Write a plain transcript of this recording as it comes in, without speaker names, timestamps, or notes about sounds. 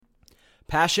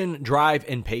Passion, drive,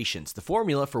 and patience. The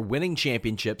formula for winning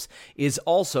championships is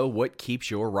also what keeps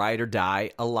your ride or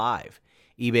die alive.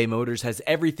 eBay Motors has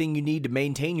everything you need to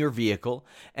maintain your vehicle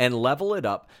and level it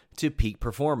up to peak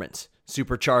performance.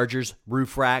 Superchargers,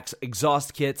 roof racks,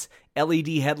 exhaust kits, LED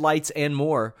headlights, and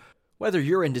more. Whether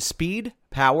you're into speed,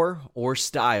 power, or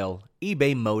style,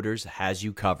 eBay Motors has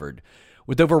you covered.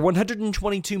 With over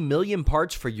 122 million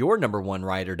parts for your number one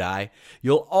ride or die,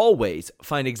 you'll always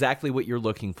find exactly what you're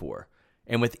looking for.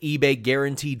 And with eBay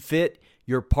Guaranteed Fit,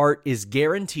 your part is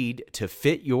guaranteed to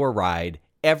fit your ride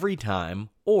every time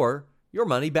or your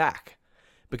money back.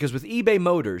 Because with eBay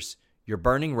Motors, you're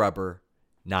burning rubber,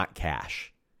 not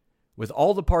cash. With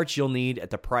all the parts you'll need at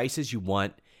the prices you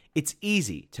want, it's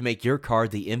easy to make your car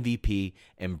the MVP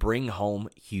and bring home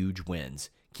huge wins.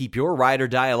 Keep your ride or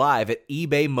die alive at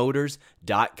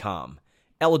ebaymotors.com.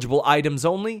 Eligible items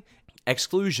only.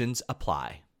 Exclusions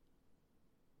apply.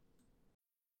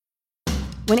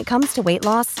 When it comes to weight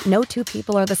loss, no two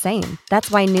people are the same.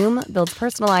 That's why Noom builds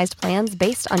personalized plans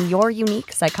based on your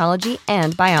unique psychology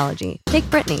and biology. Take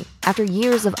Brittany. After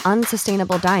years of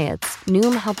unsustainable diets,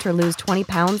 Noom helped her lose 20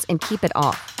 pounds and keep it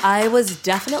off. I was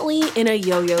definitely in a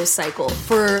yo-yo cycle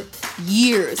for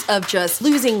years of just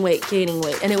losing weight, gaining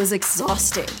weight, and it was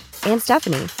exhausting. And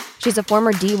Stephanie. She's a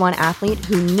former D1 athlete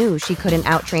who knew she couldn't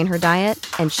outtrain her diet,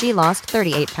 and she lost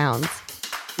 38 pounds.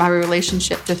 My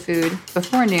relationship to food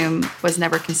before Noom was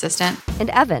never consistent. And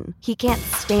Evan, he can't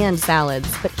stand salads,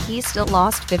 but he still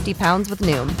lost 50 pounds with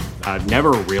Noom. I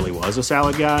never really was a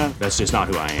salad guy. That's just not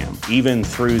who I am. Even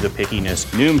through the pickiness,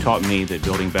 Noom taught me that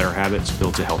building better habits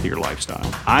builds a healthier lifestyle.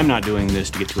 I'm not doing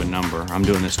this to get to a number. I'm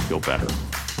doing this to feel better.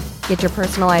 Get your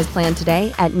personalized plan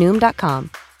today at Noom.com.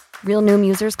 Real Noom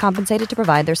users compensated to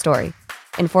provide their story.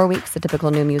 In 4 weeks, the typical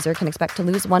Noom user can expect to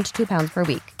lose 1 to 2 pounds per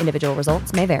week. Individual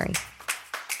results may vary.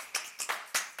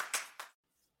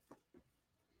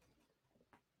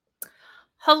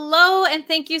 Hello, and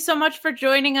thank you so much for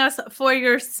joining us for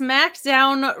your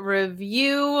Smackdown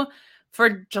review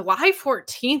for July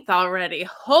 14th already.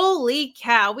 Holy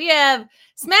cow. We have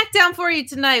Smackdown for you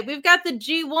tonight. We've got the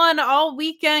G1 all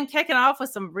weekend, kicking off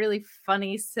with some really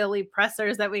funny, silly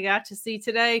pressers that we got to see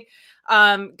today.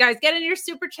 Guys, get in your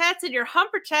super chats and your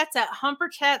humper chats at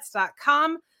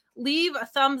humperchats.com. Leave a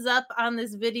thumbs up on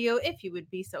this video if you would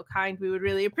be so kind. We would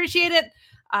really appreciate it.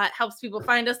 It helps people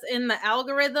find us in the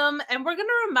algorithm. And we're going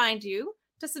to remind you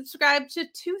to subscribe to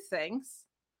 2 things.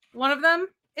 One of them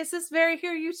is this very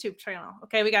here YouTube channel.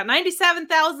 Okay, we got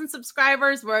 97,000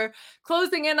 subscribers. We're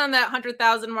closing in on that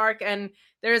 100,000 mark. And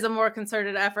there is a more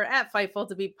concerted effort at Fightful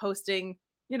to be posting,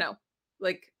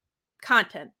 like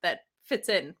content that fits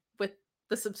in with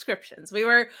the subscriptions. We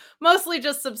were mostly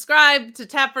just subscribed to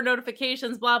tap for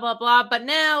notifications, blah, blah, blah. But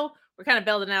now we're kind of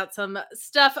building out some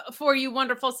stuff for you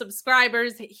wonderful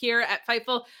subscribers here at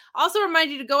Fightful. Also remind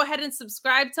you to go ahead and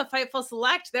subscribe to Fightful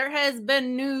Select. There has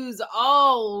been news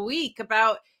all week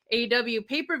about AEW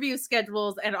pay-per-view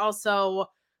schedules and also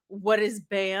what is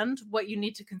banned, what you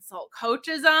need to consult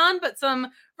coaches on, but some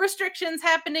restrictions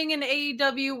happening in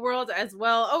AEW world as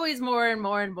well. Always more and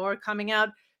more and more coming out.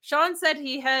 Sean said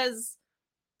he has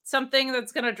something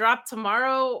that's going to drop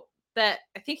tomorrow that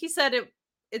I think he said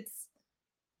it's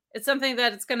something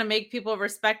that it's going to make people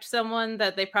respect someone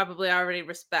that they probably already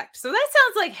respect. So that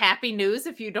sounds like happy news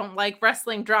if you don't like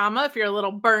wrestling drama, if you're a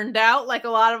little burned out like a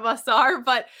lot of us are.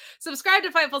 But subscribe to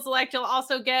Fightful Select. You'll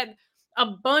also get a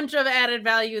bunch of added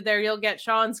value there. You'll get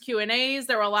Sean's Q&As.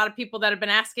 There were a lot of people that have been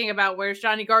asking about where's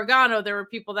Johnny Gargano. There were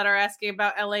people that are asking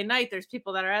about LA Knight. There's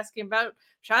people that are asking about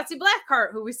Shotzi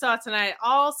Blackheart, who we saw tonight,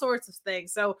 all sorts of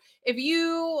things. So if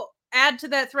you add to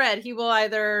that thread, he will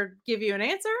either give you an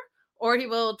answer or he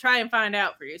will try and find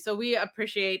out for you. So we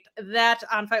appreciate that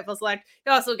on Fightful Select.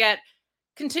 You also get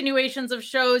continuations of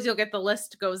shows. You'll get The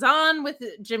List Goes On with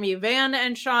Jimmy Van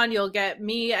and Sean. You'll get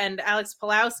me and Alex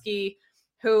Pulowski,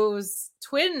 whose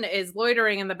twin is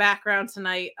loitering in the background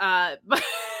tonight. But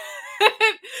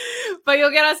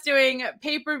you'll get us doing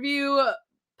pay-per-view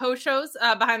post shows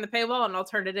behind the paywall, an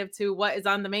alternative to what is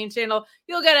on the main channel.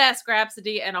 You'll get Ask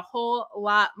Rhapsody and a whole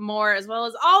lot more, as well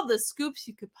as all the scoops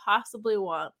you could possibly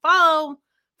want. Follow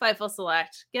Fightful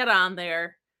Select. Get on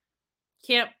there.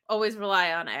 Can't always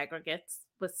rely on aggregates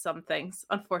with some things,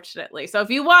 unfortunately. So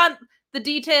if you want the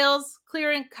details,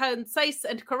 clear and concise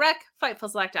and correct,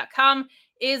 FightfulSelect.com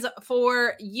is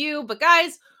for you. But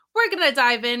guys, we're going to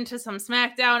dive into some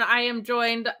SmackDown. I am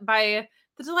joined by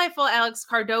the delightful Alex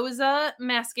Cardoza,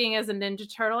 masking as a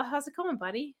Ninja Turtle. How's it going,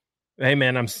 buddy? Hey,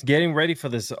 man, I'm getting ready for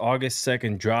this August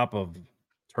 2nd drop of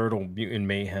Turtle Mutant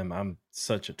Mayhem. I'm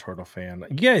such a Turtle fan.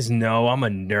 You guys know I'm a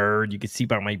nerd. You can see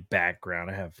by my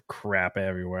background. I have crap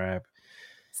everywhere.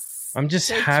 I'm just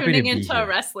They're happy to tuning be into here. a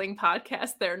wrestling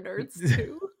podcast. They're nerds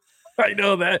too. I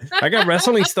know that. I got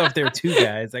wrestling stuff there too,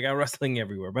 guys. I got wrestling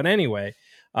everywhere. But anyway,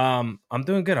 I'm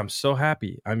doing good. I'm so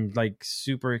happy. I'm like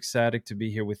super excited to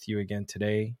be here with you again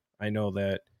today. I know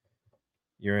that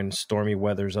you're in stormy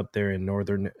weathers up there in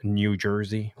northern New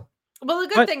Jersey. Well,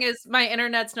 the good thing is my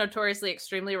internet's notoriously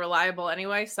extremely reliable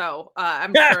anyway, so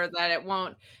I'm sure that it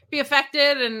won't be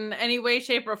affected in any way,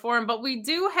 shape, or form. But we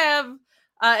do have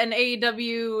an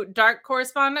AEW Dark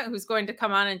correspondent who's going to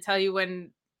come on and tell you when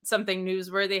something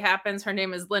newsworthy happens. Her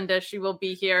name is Linda. She will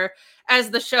be here as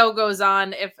the show goes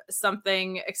on. If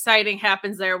something exciting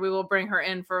happens there, we will bring her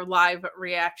in for live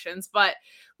reactions. But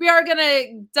we are going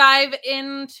to dive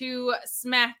into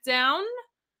SmackDown.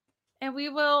 And we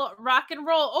will rock and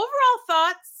roll. Overall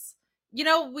thoughts, we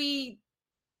didn't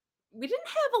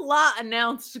have a lot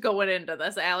announced going into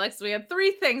this, Alex. We had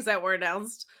 3 things that were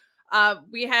announced.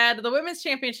 We had the women's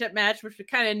championship match, which we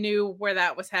kind of knew where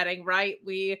that was heading, right?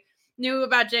 We knew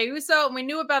about Jey Uso, and we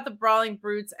knew about the Brawling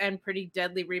Brutes and Pretty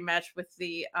Deadly rematch with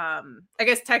the, I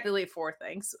guess technically 4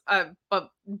 things.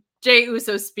 But Jey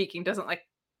Uso speaking doesn't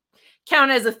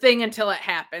count as a thing until it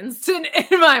happens in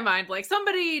my mind. Like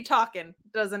somebody talking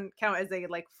doesn't count as a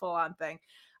full on thing.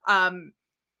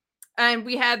 And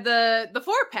we had the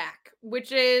 4-pack,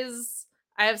 which is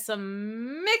I have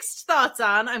some mixed thoughts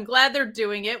on. I'm glad they're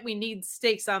doing it. We need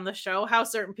stakes on the show. How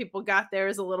certain people got there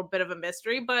is a little bit of a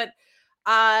mystery, but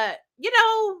I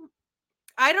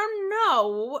don't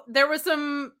know.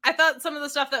 I thought some of the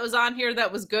stuff that was on here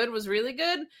that was good was really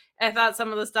good. I thought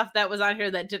some of the stuff that was on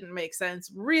here that didn't make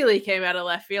sense really came out of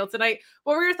left field tonight.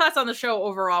 What were your thoughts on the show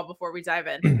overall before we dive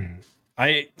in?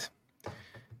 It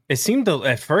seemed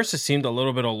at first a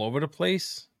little bit all over the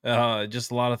place. Just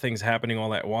a lot of things happening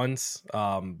all at once.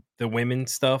 The women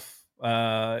stuff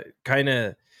kind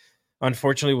of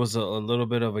unfortunately was a little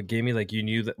bit of a gimme. Like you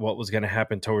knew that what was going to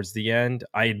happen towards the end.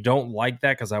 I don't like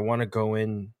that because I want to go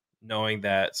in knowing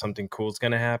that something cool is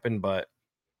going to happen, but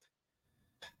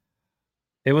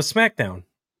it was SmackDown.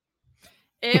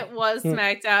 It was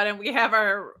SmackDown, and we have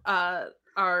our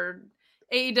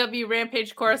AEW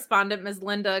Rampage correspondent, Ms.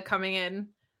 Linda, coming in.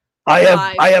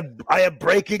 I have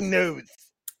breaking news.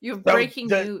 You have breaking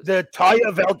news. The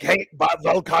Taya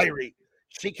Valkyrie.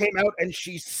 She came out and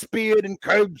she speared and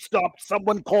curb stopped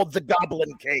someone called the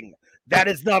Goblin King. That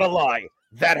is not a lie.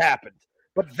 That happened.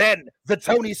 But then the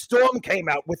Tony Storm came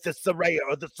out with the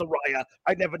Saraya,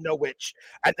 I never know which.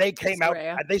 And they came out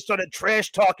and they started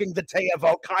trash talking the Taya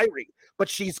Valkyrie, but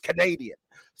she's Canadian.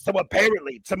 So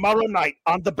apparently tomorrow night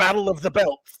on the Battle of the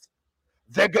Belts,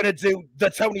 they're going to do the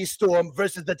Tony Storm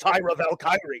versus the Tyra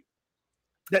Valkyrie.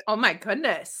 Oh my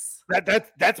goodness.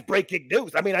 That's breaking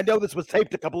news. I mean, I know this was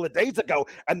taped a couple of days ago,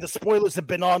 and the spoilers have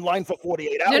been online for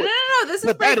 48 hours. No. This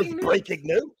is breaking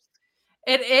news.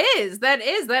 It is. That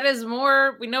is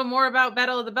more. We know more about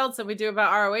Battle of the Belts than we do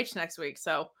about ROH next week.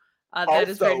 So that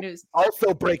is great news.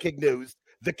 Also breaking news.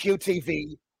 The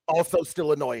QTV also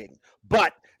still annoying.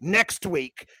 But next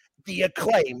week, the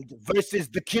Acclaimed versus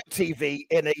the QTV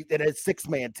in a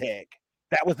 6-man tag.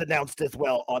 That was announced as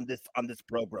well on this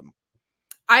program.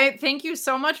 I thank you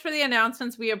so much for the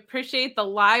announcements. We appreciate the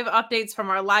live updates from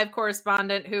our live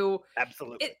correspondent who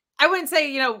absolutely. I wouldn't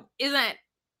say, isn't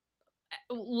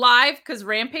live because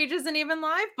Rampage isn't even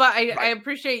live, but I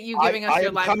appreciate you giving us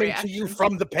your live reactions. I am coming to you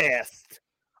from the past.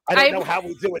 I don't know how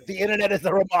we do it. The internet is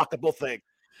a remarkable thing.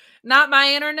 Not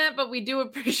my internet, but we do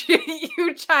appreciate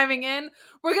you chiming in.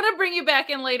 We're going to bring you back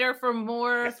in later for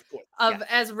more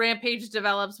as Rampage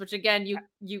develops, which again,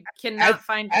 you cannot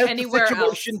find anywhere else. As the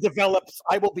situation develops,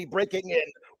 I will be breaking in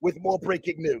with more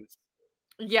breaking news.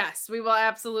 Yes, we will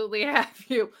absolutely have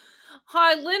you.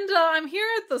 Hi, Linda. I'm here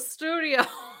at the studio.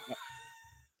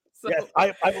 Yes,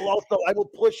 I will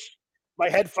push my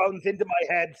headphones into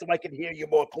my head so I can hear you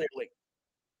more clearly.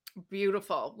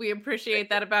 Beautiful. We appreciate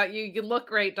that about you. You look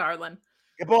great, darling.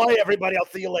 Goodbye, everybody. I'll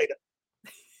see you later.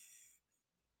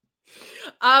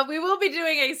 We will be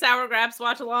doing a Sour Graps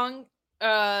watch along.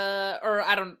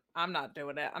 I'm not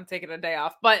doing it. I'm taking a day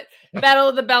off. But Battle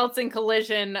of the Belts and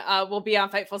Collision will be on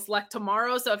Fightful Select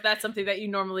tomorrow. So if that's something that you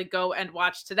normally go and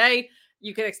watch today,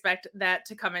 you can expect that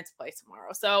to come into play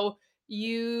tomorrow. So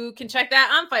you can check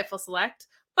that on Fightful Select.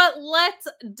 But let's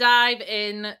dive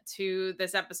into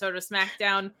this episode of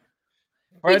SmackDown.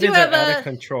 Fridays are out of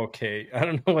control, Kate. I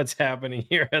don't know what's happening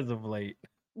here as of late.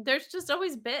 There's just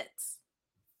always bits.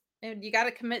 And you got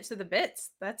to commit to the bits.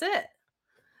 That's it.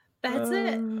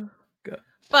 Good.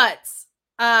 But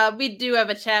we do have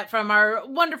a chat from our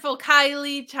wonderful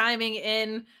Kylie chiming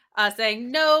in.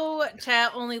 saying, no,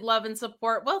 chat, only love and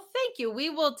support. Well, thank you. We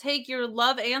will take your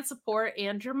love and support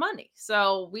and your money.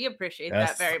 So we appreciate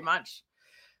that very much.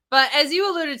 But as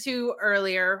you alluded to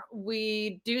earlier,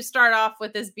 we do start off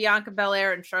with this Bianca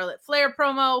Belair and Charlotte Flair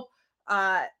promo.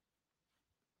 Not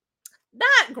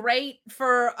great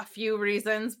for a few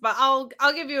reasons, but I'll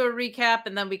give you a recap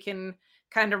and then we can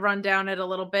kind of run down it a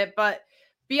little bit. But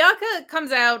Bianca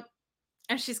comes out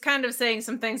and she's kind of saying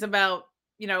some things about,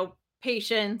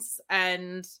 patience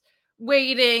and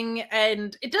waiting,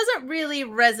 and it doesn't really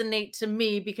resonate to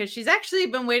me because she's actually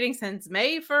been waiting since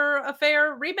May for a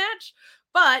fair rematch.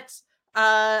 But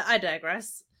I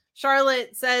digress.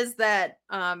 Charlotte says that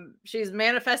she's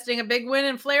manifesting a big win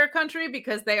in Flair country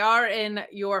because they are in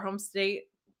your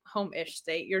home-ish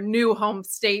state, your new home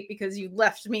state, because you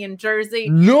left me in Jersey.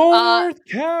 North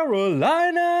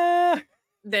Carolina.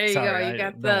 There you go. You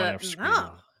got the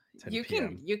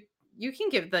you can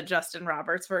give the Justin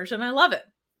Roberts version. I love it.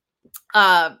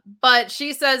 But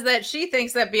she says that she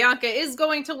thinks that Bianca is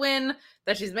going to win,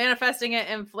 that she's manifesting it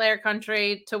in Flair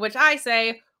country, to which I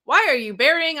say, why are you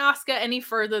burying Asuka any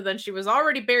further than she was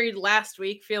already buried last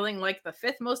week, feeling like the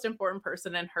fifth most important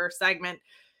person in her segment?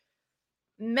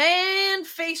 Man,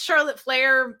 face Charlotte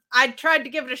Flair. I tried to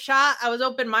give it a shot. I was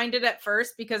open-minded at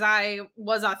first because I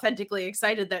was authentically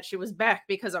excited that she was back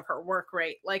because of her work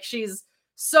rate. Like, she's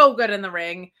so good in the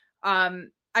ring.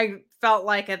 I felt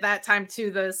like at that time too,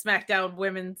 the SmackDown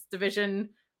women's division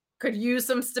could use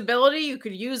some stability. You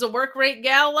could use a work rate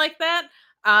gal like that.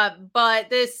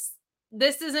 But this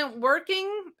isn't working.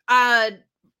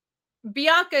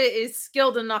 Bianca is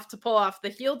skilled enough to pull off the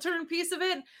heel turn piece of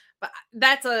it, but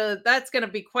that's going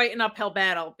to be quite an uphill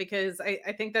battle because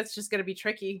I think that's just going to be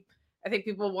tricky. I think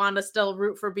people want to still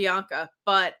root for Bianca,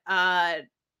 but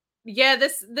yeah,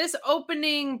 this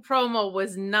opening promo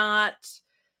was not.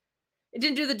 It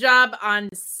didn't do the job on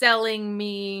selling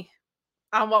me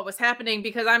on what was happening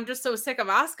because I'm just so sick of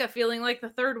Asuka feeling like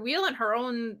the third wheel in her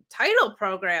own title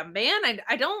program. Man,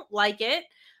 I don't like it.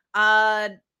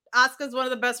 Asuka's one of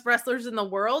the best wrestlers in the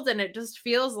world, and it just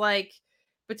feels like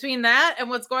between that and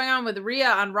what's going on with Rhea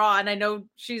on Raw, and I know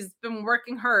she's been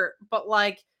working hurt, but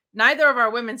like neither of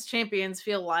our women's champions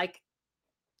feel like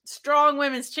strong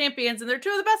women's champions, and they're two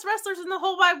of the best wrestlers in the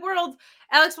whole wide world.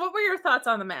 Alex, what were your thoughts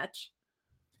on the match?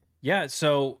 Yeah,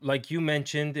 so like you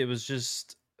mentioned, it was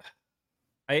just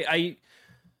I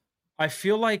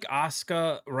feel like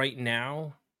Asuka right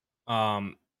now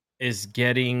is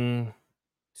getting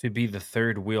to be the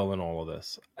third wheel in all of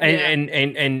this.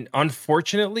 And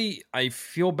unfortunately, I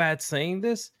feel bad saying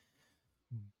this,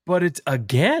 but it's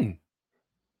again.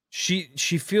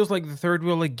 She feels like the third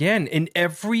wheel again in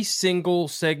every single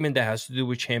segment that has to do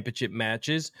with championship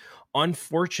matches.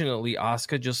 Unfortunately,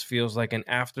 Asuka just feels like an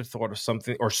afterthought of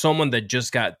something or someone that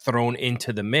just got thrown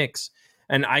into the mix.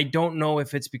 And I don't know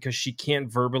if it's because she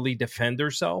can't verbally defend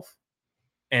herself.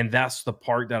 And that's the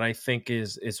part that I think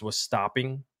is what's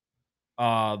stopping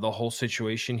the whole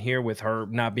situation here with her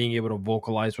not being able to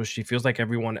vocalize what she feels like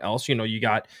everyone else. You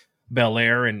got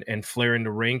Belair and Flair in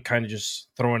the ring kind of just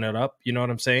throwing it up. You know what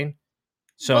I'm saying?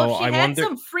 So she had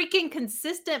some freaking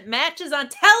consistent matches on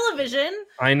television.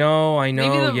 I know.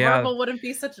 Maybe the verbal wouldn't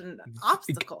be such an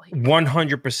obstacle.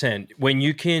 100%. When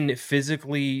you can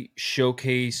physically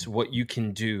showcase what you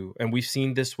can do, and we've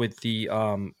seen this with the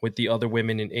other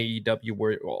women in AEW,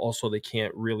 where also they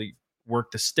can't really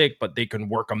work the stick, but they can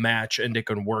work a match and they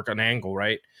can work an angle,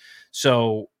 right?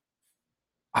 So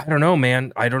I don't know,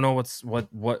 man. I don't know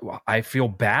what I feel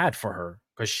bad for her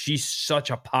because she's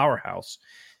such a powerhouse.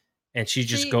 And she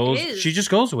just goes with it. She just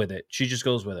goes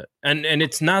with it. And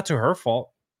it's not to her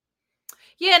fault.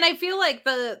 Yeah, and I feel like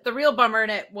the real bummer in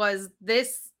it was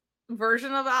this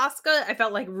version of Asuka, I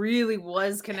felt like really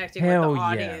was connecting with the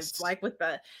audience. Yes. Like with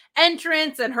the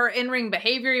entrance and her in-ring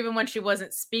behavior, even when she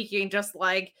wasn't speaking, just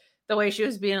like the way she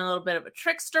was being a little bit of a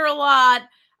trickster a lot.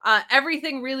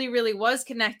 Everything really, really was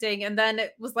connecting. And then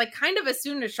it was like kind of as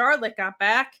soon as Charlotte got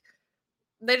back,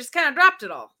 they just kind of dropped it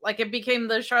all. Like it became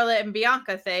the Charlotte and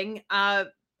Bianca thing.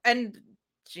 And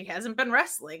she hasn't been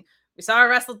wrestling. We saw her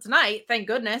wrestle tonight, thank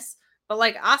goodness. But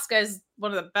like Asuka is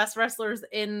one of the best wrestlers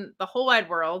in the whole wide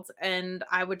world. And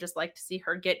I would just like to see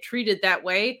her get treated that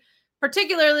way,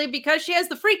 particularly because she has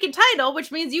the freaking title,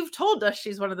 which means you've told us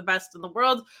she's one of the best in the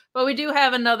world. But we do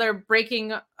have another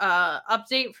breaking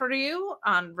update for you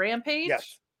on Rampage.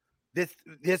 Yes.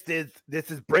 This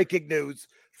is breaking news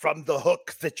from the Hook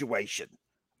situation.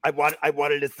 I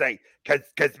wanted to say,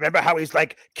 because remember how he's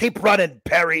like, keep running,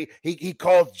 Perry. He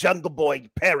calls Jungle Boy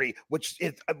Perry, which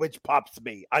pops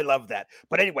me. I love that.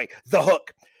 But anyway, the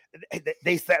Hook.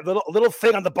 they said little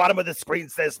thing on the bottom of the screen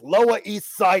says Lower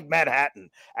East Side Manhattan,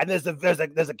 and there's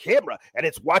a camera, and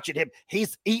it's watching him.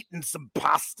 He's eating some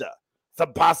pasta,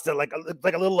 like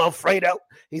a little Alfredo.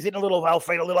 He's eating a little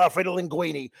Alfredo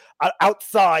linguine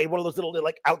outside, one of those little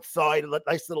like outside,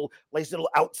 nice little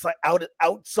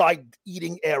outside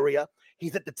eating area.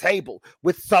 He's at the table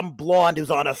with some blonde who's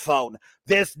on her phone.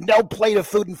 There's no plate of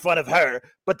food in front of her,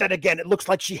 but then again, it looks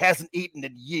like she hasn't eaten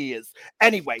in years.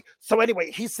 Anyway,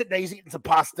 he's sitting there, he's eating some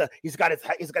pasta. He's got his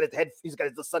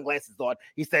sunglasses on.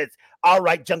 He says, "All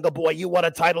right, Jungle Boy, you want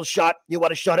a title shot? You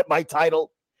want a shot at my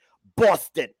title?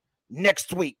 Boston,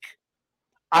 next week.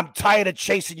 I'm tired of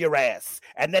chasing your ass."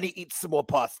 And then he eats some more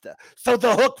pasta. So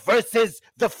the Hook versus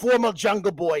the former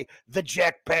Jungle Boy, the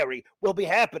Jack Perry, will be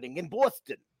happening in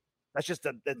Boston. That's just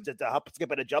a hop,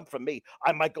 skip, and a jump from me.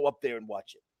 I might go up there and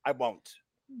watch it. I won't.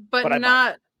 But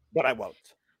I won't.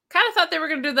 Kind of thought they were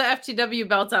going to do the FTW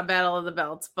belts on Battle of the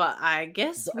Belts, but I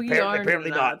guess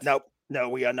apparently not. No,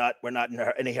 we are not. We're not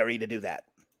in a hurry to do that.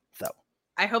 So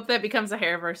I hope that becomes a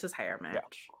hair versus hair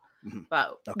match. Yeah. Mm-hmm.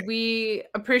 But we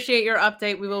appreciate your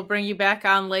update. We will bring you back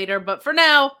on later. But for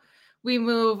now, we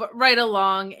move right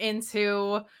along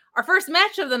into our first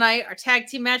match of the night, our tag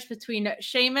team match between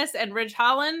Sheamus and Ridge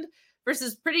Holland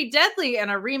versus Pretty Deadly in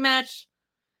a rematch.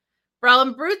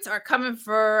 Brawlin' Brutes are coming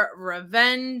for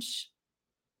revenge.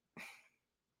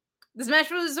 This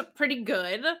match was pretty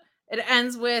good. It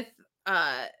ends with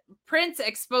Prince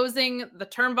exposing the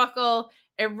turnbuckle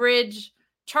and Ridge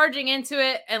charging into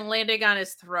it and landing on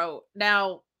his throat.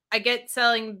 Now, I get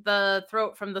selling the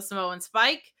throat from the Samoan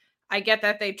Spike. I get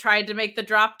that they tried to make the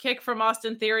drop kick from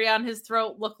Austin Theory on his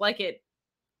throat look like it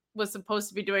was supposed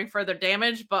to be doing further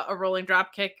damage, but a rolling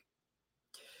drop kick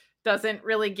doesn't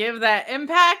really give that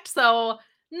impact. So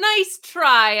nice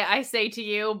try, I say to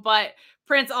you, but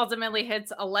Prince ultimately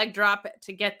hits a leg drop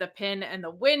to get the pin and the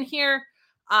win here.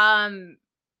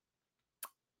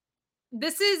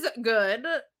 This is good.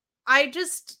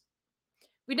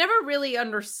 We never really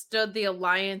understood the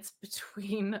alliance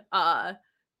between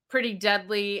Pretty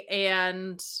Deadly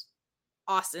and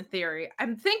Austin Theory.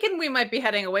 I'm thinking we might be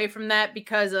heading away from that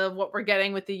because of what we're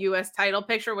getting with the US title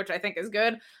picture, which I think is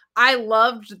good. I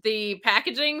loved the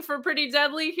packaging for Pretty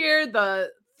Deadly here. The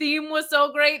theme was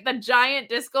so great. The giant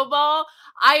disco ball.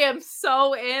 I am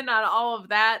so in on all of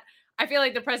that. I feel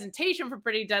like the presentation for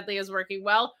Pretty Deadly is working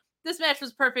well. This match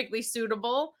was perfectly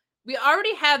suitable. We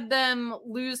already had them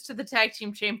lose to the tag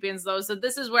team champions, though. So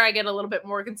this is where I get a little bit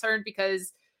more concerned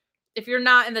because if you're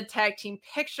not in the tag team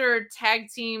picture, tag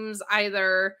teams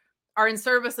either are in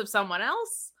service of someone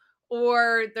else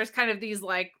or there's kind of these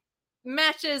like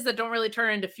matches that don't really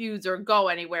turn into feuds or go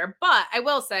anywhere. But I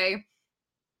will say,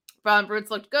 Brawlin' Brutes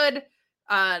looked good.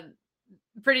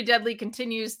 Pretty Deadly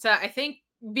continues to, I think,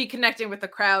 be connecting with the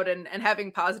crowd and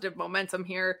having positive momentum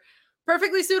here.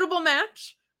 Perfectly suitable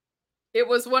match. It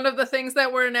was one of the things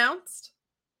that were announced.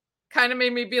 Kind of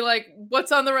made me be like,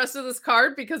 what's on the rest of this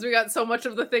card? Because we got so much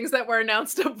of the things that were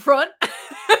announced up front.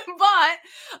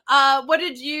 But what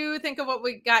did you think of what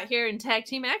we got here in tag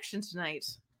team action tonight?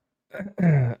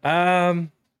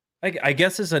 I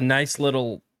guess it's a nice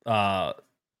little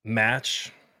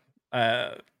match.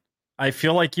 I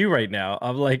feel like you right now.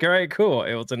 I'm like, all right, cool.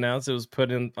 It was announced. It was put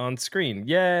on screen.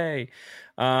 Yay.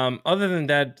 Other than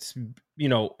that,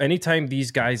 anytime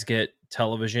these guys get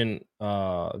television,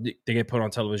 they get put on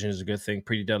television is a good thing.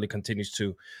 Pretty Deadly continues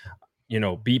to,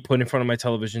 be put in front of my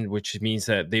television, which means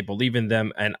that they believe in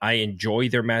them and I enjoy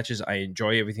their matches. I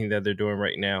enjoy everything that they're doing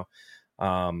right now.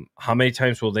 How many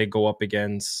times will they go up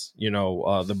against,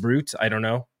 the Brutes? I don't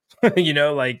know.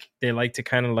 Like they like to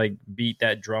kind of like beat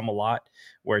that drum a lot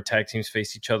where tag teams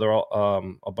face each other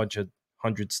a bunch of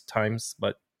hundreds of times.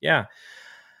 But yeah,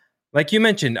 like you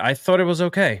mentioned, I thought it was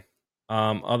okay.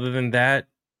 Other than that,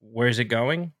 where's it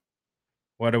going?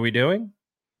 What are we doing?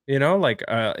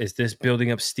 Is this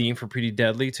building up steam for Pretty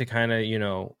Deadly to kind of,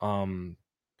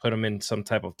 put them in some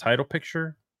type of title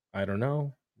picture? I don't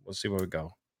know. We'll see where we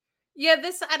go. Yeah,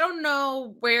 I don't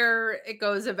know where it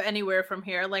goes, if anywhere from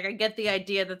here. Like, I get the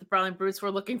idea that the Brawling Brutes were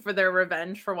looking for their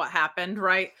revenge for what happened,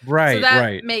 right? Right, so that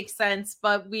right. makes sense.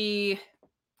 But we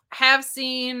have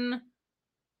seen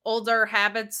older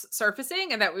habits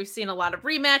surfacing and that we've seen a lot of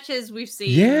rematches. We've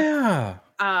seen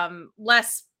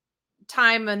less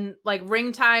time and like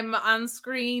ring time on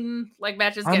screen, like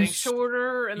matches getting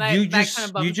shorter, and that kind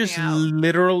of bums you just me out.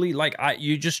 Literally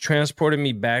you just transported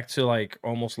me back to like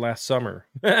almost last summer.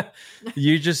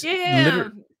 You just they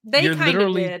kind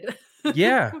of did.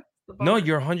 Yeah. No,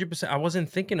 you're 100%. I wasn't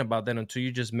thinking about that until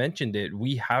you just mentioned it.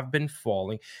 We have been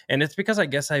falling, and it's because I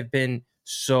guess I've been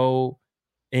so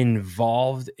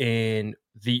involved in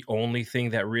the only thing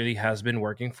that really has been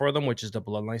working for them, which is the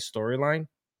Bloodline storyline.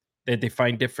 That they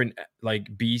find different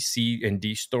like B, C, and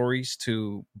D stories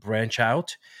to branch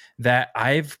out, that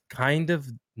I've kind of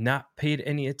not paid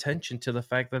any attention to the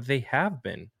fact that they have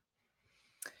been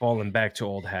falling back to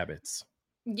old habits.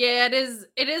 Yeah, it is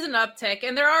an uptick,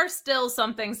 and there are still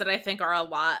some things that I think are a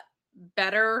lot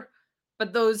better,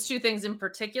 but those two things in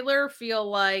particular feel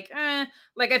like I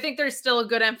think there's still a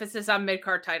good emphasis on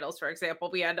mid-card titles. For example,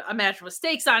 we had a match with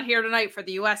stakes on here tonight for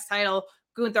the US title.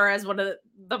 Gunther has one of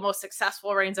the most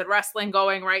successful reigns in wrestling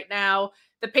going right now.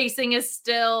 The pacing is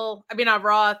still, I mean, on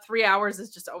Raw, 3 hours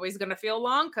is just always going to feel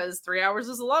long because 3 hours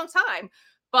is a long time.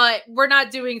 But we're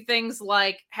not doing things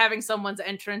like having someone's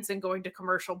entrance and going to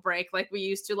commercial break like we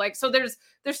used to. Like, so there's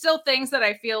still things that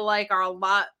I feel like are a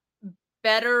lot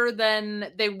better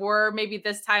than they were maybe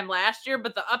this time last year,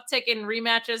 but the uptick in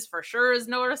rematches for sure is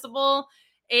noticeable.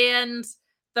 And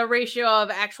the ratio of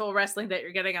actual wrestling that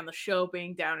you're getting on the show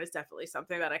being down is definitely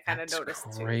something that I kind of noticed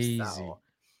crazy. too. So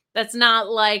that's not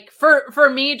like for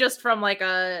me, just from like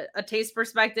a taste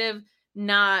perspective,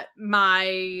 not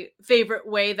my favorite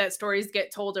way that stories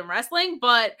get told in wrestling.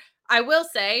 But I will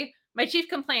say my chief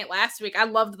complaint last week, I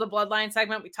loved the Bloodline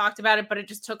segment. We talked about it, but it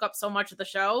just took up so much of the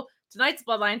show. Tonight's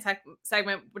Bloodline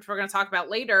segment, which we're going to talk about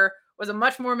later, was a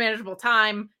much more manageable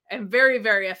time and very,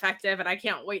 very effective. And I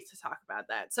can't wait to talk about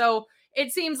that. So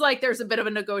it seems like there's a bit of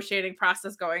a negotiating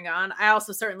process going on. I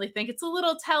also certainly think it's a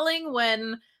little telling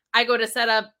when I go to set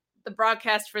up the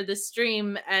broadcast for this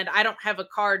stream and I don't have a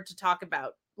card to talk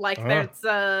about. Like there's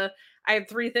I had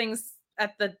 3 things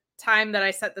at the time that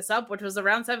I set this up, which was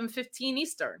around 7:15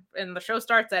 Eastern, and the show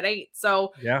starts at 8.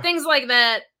 So things like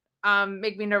that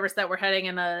make me nervous that we're heading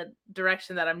in a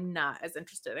direction that I'm not as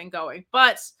interested in going.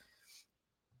 But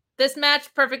this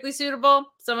match, perfectly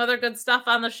suitable. Some other good stuff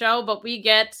on the show, but we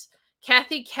get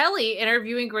Kathy Kelly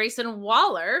interviewing Grayson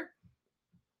Waller.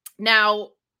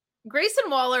 Now, Grayson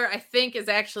Waller, I think, is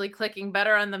actually clicking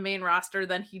better on the main roster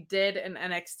than he did in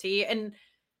NXT. And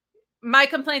my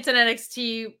complaints in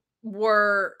NXT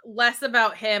were less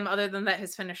about him, other than that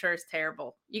his finisher is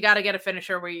terrible. You got to get a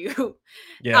finisher where you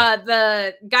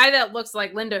the guy that looks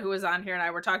like Linda, who was on here and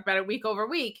I were talking about it week over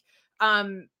week,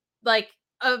 like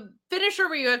a finisher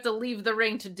where you have to leave the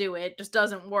ring to do it just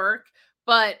doesn't work.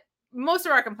 But most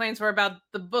of our complaints were about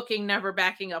the booking never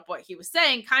backing up what he was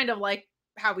saying, kind of like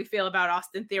how we feel about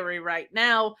Austin Theory right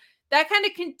now. That kind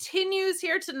of continues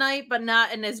here tonight, but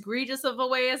not in as egregious of a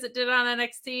way as it did on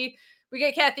NXT. We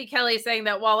get Kathy Kelly saying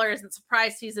that Waller isn't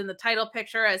surprised he's in the title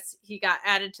picture as he got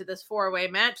added to this 4-way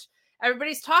match.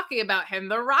 Everybody's talking about him.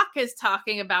 The Rock is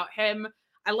talking about him.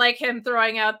 I like him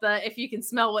throwing out the "if you can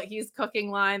smell what he's cooking"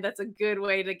 line. That's a good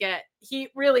way to get heat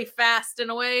really fast in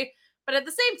a way. But at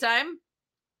the same time,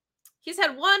 he's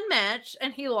had one match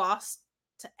and he lost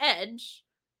to Edge.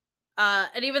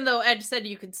 And even though Edge said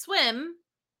you could swim,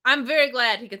 I'm very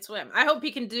glad he could swim. I hope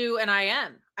he can do an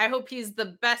IM. I hope he's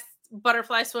the best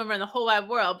butterfly swimmer in the whole wide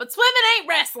world. But swimming ain't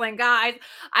wrestling, guys.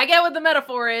 I get what the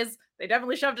metaphor is. They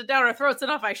definitely shoved it down our throats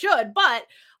enough I should. But,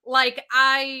 like,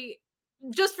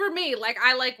 just for me, like,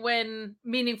 I like when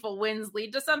meaningful wins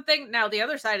lead to something. Now, the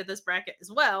other side of this bracket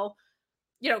as well,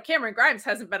 you know, Cameron Grimes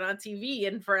hasn't been on TV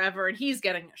in forever, and he's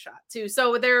getting a shot too.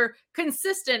 So they're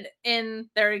consistent in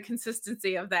their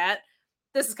inconsistency of that.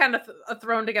 This is kind of a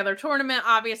thrown together tournament,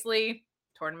 obviously.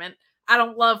 I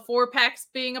don't love 4-packs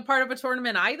being a part of a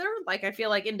tournament either. Like, I feel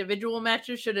like individual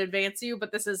matches should advance you,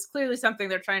 but this is clearly something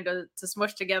they're trying to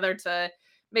smush together to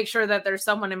make sure that there's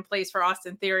someone in place for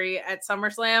Austin Theory at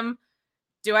SummerSlam.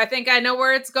 Do I think I know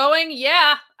where it's going?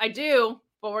 Yeah, I do,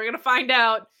 but we're going to find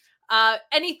out.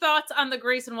 Any thoughts on the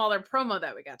Grayson Waller promo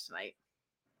that we got tonight?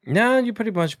 No, you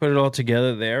pretty much put it all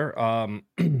together there.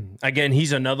 Again,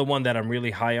 he's another one that I'm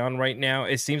really high on right now.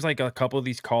 It seems like a couple of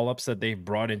these call-ups that they've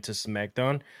brought into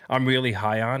SmackDown, I'm really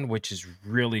high on, which is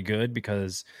really good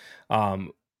because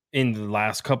in the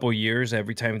last couple of years,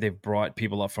 every time they've brought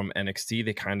people up from NXT,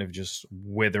 they kind of just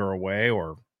wither away,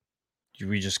 or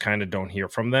we just kind of don't hear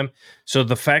from them. So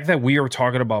the fact that we are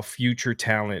talking about future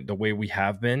talent the way we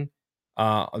have been,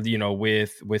 you know,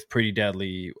 with Pretty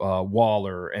Deadly,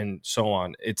 Waller, and so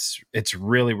on, it's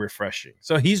really refreshing.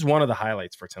 So he's one of the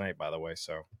highlights for tonight, by the way.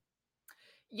 So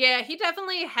yeah, he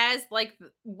definitely has like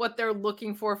what they're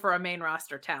looking for a main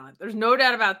roster talent. There's no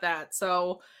doubt about that.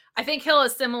 So I think he'll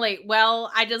assimilate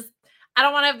well. I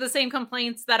don't want to have the same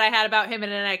complaints that I had about him in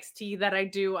NXT that I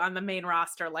do on the main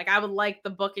roster. Like, I would like the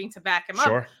booking to back him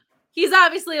up. He's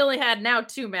obviously only had now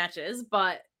 2 matches,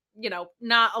 but you know,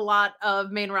 not a lot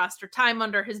of main roster time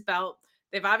under his belt.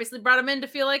 They've obviously brought him in to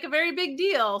feel like a very big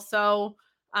deal. So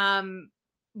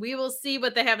we will see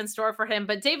what they have in store for him.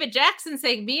 But David Jackson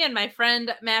saying, me and my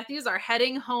friend Matthews are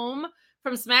heading home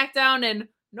from SmackDown in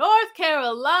North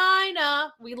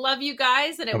Carolina. We love you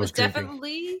guys. And it was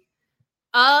definitely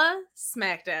a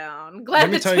SmackDown.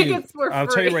 Glad the tickets were free. I'll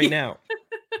tell you right now.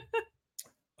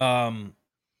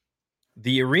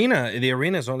 The arena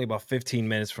is only about 15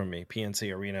 minutes from me.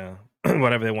 PNC Arena,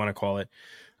 whatever they want to call it.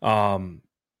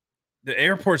 The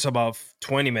airport's about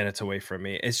 20 minutes away from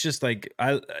me. It's just like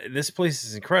this place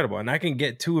is incredible, and I can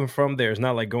get to and from there. It's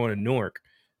not like going to Newark,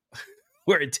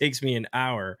 where it takes me an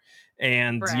hour,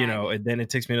 and and then it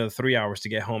takes me another 3 hours to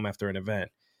get home after an event.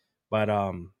 But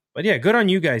yeah, good on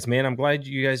you guys, man. I'm glad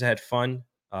you guys had fun.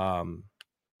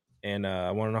 And I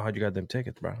want to know how you got them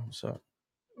tickets, bro. What's up?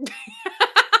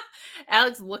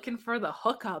 Alex looking for the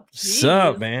hookup. Jeez. What's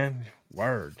up, man?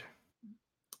 Word.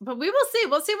 But we will see.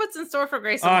 We'll see what's in store for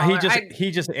Grayson Waller.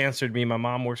 He just answered me. My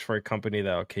mom works for a company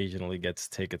that occasionally gets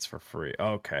tickets for free.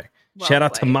 Okay. Well Shout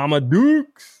out to Mama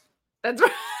Dukes. That's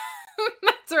right.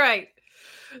 That's right.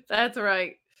 That's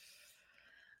right.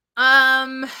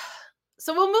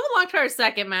 So we'll move along to our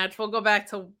second match. We'll go back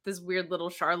to this weird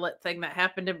little Charlotte thing that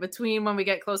happened in between when we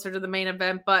get closer to the main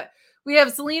event. But we have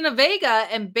Zelina Vega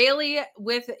and Bayley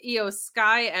with Io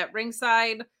Sky at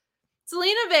ringside.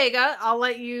 Zelina Vega, I'll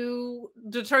let you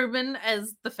determine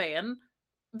as the fan,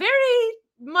 very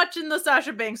much in the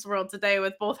Sasha Banks world today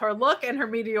with both her look and her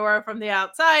meteora from the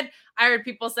outside. I heard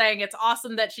people saying it's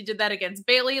awesome that she did that against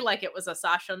Bayley like it was a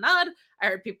Sasha nod. I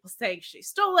heard people saying she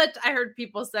stole it. I heard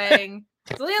people saying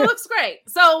Zelina looks great.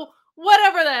 So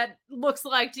whatever that looks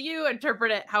like to you,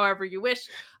 interpret it however you wish.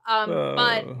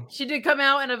 But she did come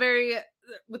out in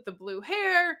with the blue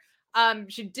hair.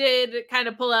 She did kind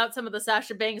of pull out some of the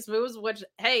Sasha Banks moves, which,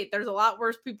 hey, there's a lot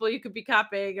worse people you could be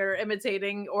copying or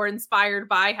imitating or inspired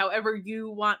by, however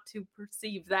you want to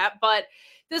perceive that. But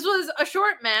this was a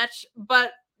short match,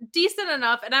 but decent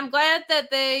enough. And I'm glad that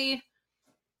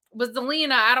with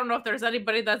Zelina, I don't know if there's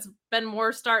anybody that's been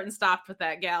more start and stopped with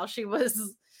that gal. She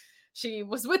was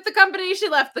with the company. She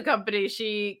left the company.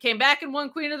 She came back and won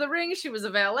Queen of the Ring. She was a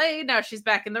valet. Now she's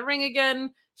back in the ring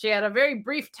again. She had a very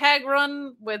brief tag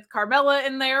run with Carmella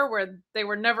in there where they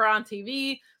were never on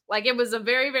TV. Like, it was a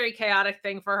very, very chaotic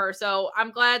thing for her. So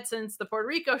I'm glad since the Puerto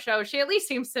Rico show, she at least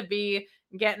seems to be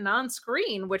getting on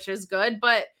screen, which is good.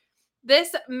 But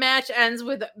this match ends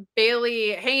with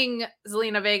Bayley hanging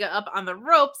Zelina Vega up on the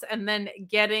ropes and then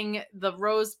getting the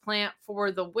Rose Plant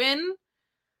for the win.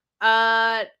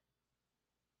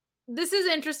 This is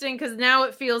interesting because now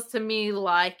it feels to me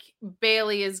like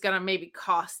Bayley is going to maybe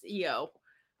cost Io.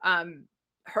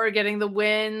 Her getting the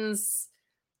wins,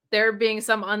 there being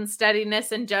some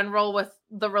unsteadiness in general with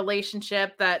the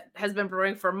relationship that has been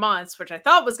brewing for months, which I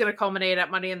thought was going to culminate at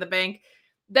Money in the Bank.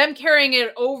 Them carrying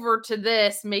it over to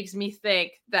this makes me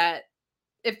think that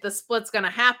if the split's going to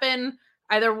happen,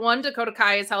 either one, Dakota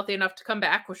Kai is healthy enough to come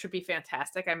back, which would be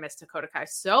fantastic. I miss Dakota Kai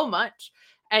so much.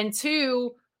 And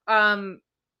two, I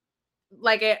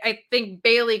think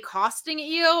Bayley costing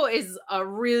Io is a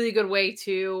really good way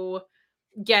to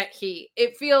get heat.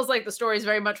 It feels like the story is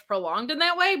very much prolonged in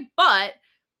that way, but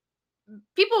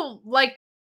people like.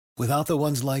 Without the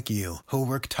ones like you who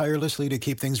work tirelessly to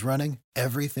keep things running,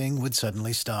 everything would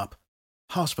suddenly stop.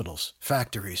 Hospitals,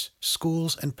 factories,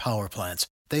 schools, and power plants,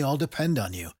 they all depend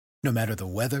on you. No matter the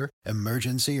weather,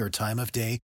 emergency, or time of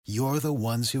day, you're the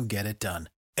ones who get it done.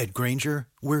 At Grainger,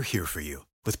 we're here for you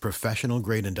with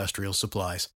professional-grade industrial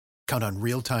supplies. Count on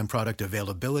real-time product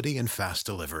availability and fast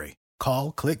delivery.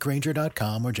 Call,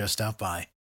 clickgrainger.com, or just stop by.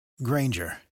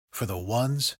 Grainger, for the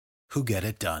ones who get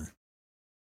it done.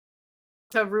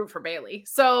 To root for Bayley.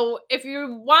 So if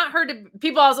you want her to,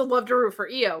 people also love to root for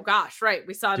Io. Gosh, right.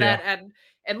 We saw that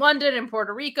in London and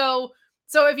Puerto Rico.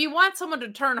 So if you want someone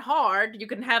to turn hard, you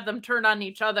can have them turn on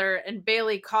each other, and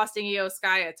Bayley costing Io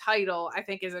Sky a title, I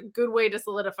think, is a good way to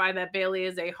solidify that Bayley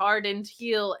is a hardened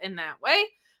heel in that way.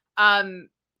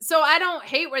 So I don't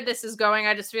hate where this is going.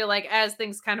 I just feel like as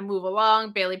things kind of move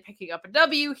along, Bayley picking up a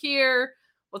W here.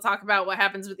 We'll talk about what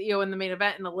happens with Io in the main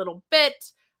event in a little bit.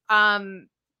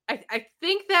 I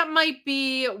think that might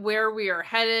be where we are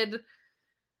headed.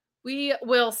 We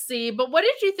will see. But what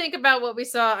did you think about what we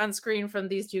saw on screen from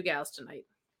these two gals tonight?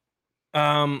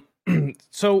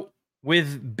 So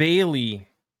with Bayley,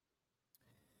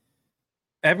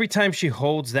 every time she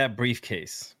holds that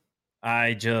briefcase,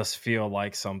 I just feel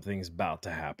like something's about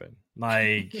to happen.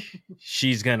 Like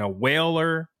she's gonna whale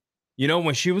her. You know,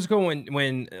 when Io was going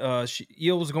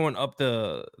up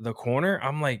the corner,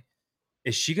 I'm like,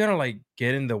 is she gonna like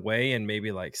get in the way and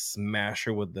maybe like smash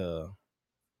her with the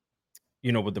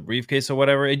briefcase or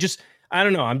whatever? I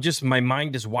don't know. My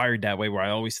mind is wired that way where I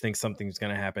always think something's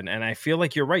going to happen. And I feel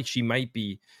like you're right. She might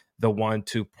be the one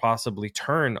to possibly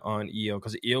turn on Io,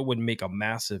 because Io would make a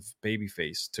massive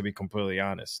babyface, to be completely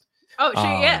honest. Oh,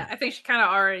 I think she kind of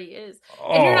already is.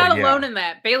 And you're not alone in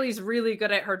that. Bailey's really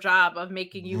good at her job of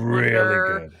making you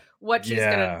wonder what she's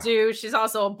going to do. She's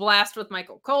also a blast with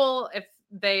Michael Cole. If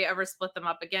they ever split them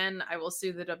up again, I will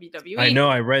sue the WWE. I know.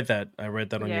 I read that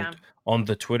on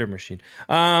the Twitter machine.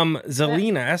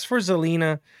 Zelina. As for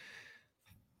Zelina,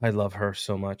 I love her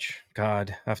so much.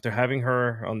 God, after having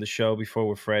her on the show before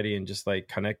with Freddie and just like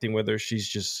connecting with her, she's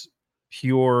just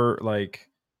pure, like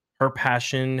her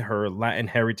passion, her Latin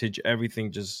heritage,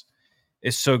 everything just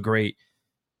is so great.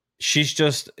 She's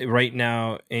just right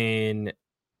now in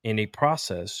a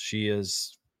process. She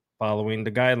is following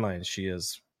the guidelines. She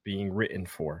is being written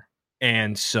for.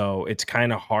 And so it's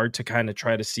kind of hard to kind of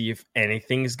try to see if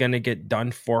anything's going to get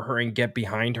done for her and get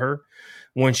behind her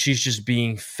when she's just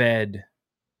being fed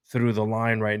through the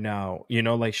line right now. You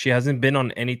know, like she hasn't been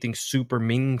on anything super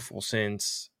meaningful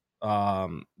since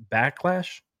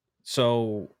Backlash.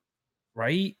 So,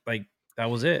 right? Like that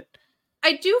was it.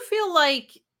 I do feel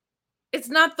like it's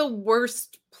not the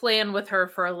worst plan with her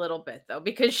for a little bit though,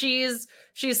 because she's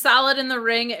solid in the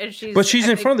ring and she's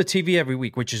in front of the TV every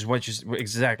week, which is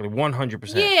exactly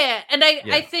 100%. Yeah, and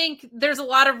I think there's a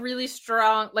lot of really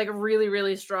strong, like really,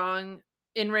 really strong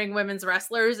in-ring women's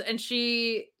wrestlers, and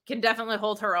she can definitely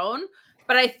hold her own.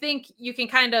 But I think you can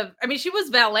she was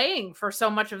valeting for so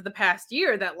much of the past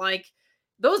year that like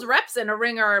those reps in a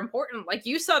ring are important. Like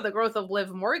you saw the growth of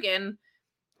Liv Morgan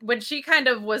when she kind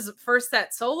of was first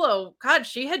set solo. God,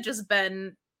 she had just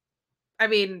been,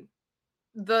 in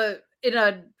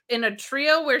a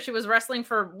trio where she was wrestling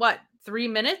for 3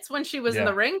 minutes when she was in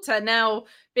the ring, to now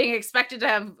being expected to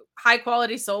have high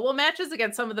quality solo matches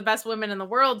against some of the best women in the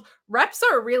world. Reps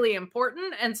are really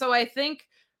important. And so I think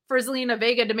for Zelina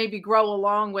Vega to maybe grow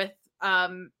along with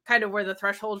kind of where the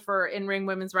threshold for in-ring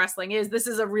women's wrestling is, this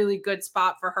is a really good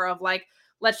spot for her of like,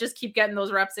 let's just keep getting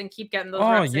those reps and keep getting those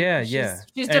reps in.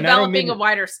 She's developing a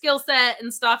wider skill set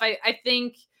and stuff. I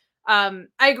think I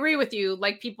agree with you.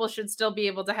 Like people should still be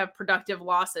able to have productive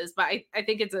losses, but I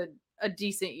think it's a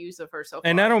decent use of her so far.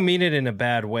 And I don't mean it in a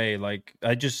bad way. Like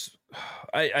I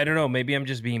don't know, maybe I'm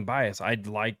just being biased. I'd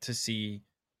like to see,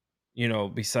 you know,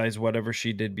 besides whatever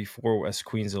she did before as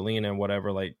Queen Zelina and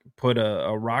whatever, like put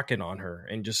a rocket on her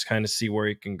and just kind of see where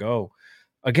it can go.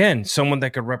 Again, someone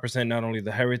that could represent not only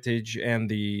the heritage and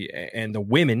the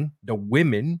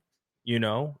women, you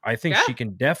know, I think she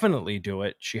can definitely do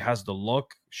it. She has the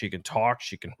look, she can talk,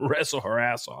 she can wrestle her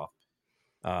ass off.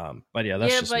 But yeah,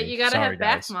 that's just me. You gotta have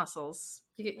back guys. muscles.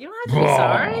 You don't have to be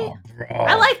sorry. Bro.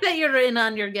 I like that you're in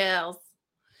on your gals.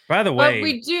 By the way, but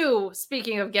we do,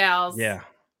 speaking of gals,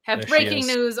 have breaking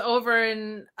news over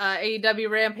in AEW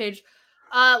Rampage.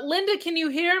 Linda, can you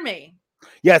hear me?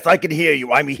 Yes, I can hear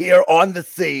you. I'm here on the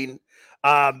scene,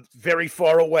 very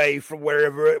far away from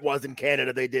wherever it was in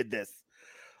Canada they did this.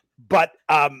 But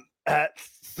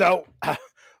so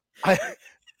I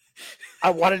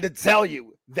wanted to tell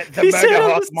you that the Murder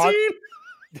Hawk monster.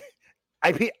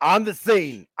 I'm here on the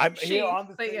scene. I'm here on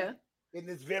the scene in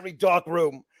this very dark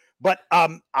room. But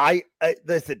I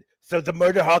listen. So the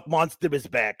Murder Hawk monster is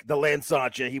back. The Lance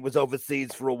Archer. He was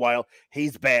overseas for a while.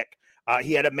 He's back.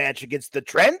 He had a match against the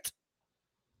Trent.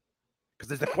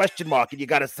 Because there's a question mark, and you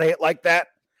got to say it like that.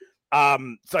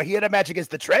 So he had a match against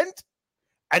the Trent,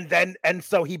 and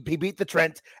so he beat the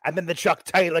Trent, and then the Chuck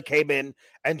Taylor came in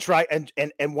and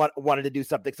wanted to do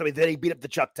something. So then he beat up the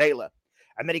Chuck Taylor,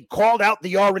 and then he called out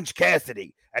the Orange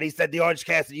Cassidy, and he said, "The Orange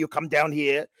Cassidy, you come down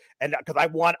here, and because I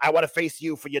want to face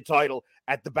you for your title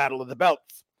at the Battle of the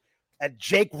Belts." And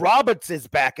Jake Roberts is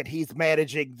back, and he's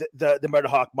managing the Murder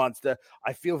Hawk monster.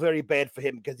 I feel very bad for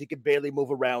him because he can barely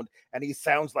move around, and he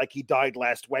sounds like he died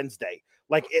last Wednesday.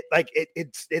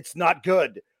 It's not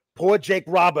good. Poor Jake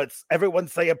Roberts. Everyone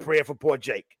say a prayer for poor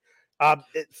Jake.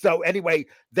 So anyway,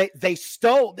 they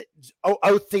stole.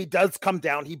 OC does come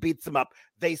down. He beats him up.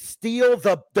 They steal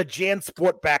the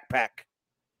JanSport backpack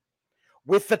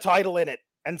with the title in it.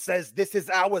 And says, "This is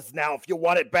ours now. If you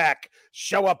want it back,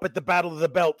 show up at the Battle of the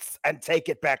Belts and take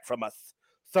it back from us."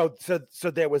 So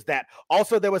there was that.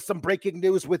 Also, there was some breaking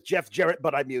news with Jeff Jarrett,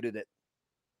 but I muted it.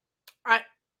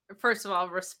 First of all,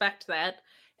 respect that,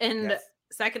 and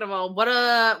second of all, what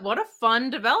a fun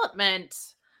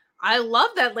development. I love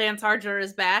that Lance Archer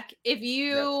is back. If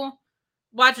you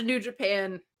watch New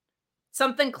Japan,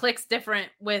 something clicks different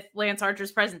with Lance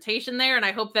Archer's presentation there, and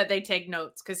I hope that they take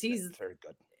notes because he's very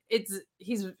good.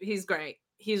 He's great.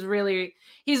 He's really,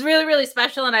 really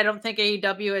special. And I don't think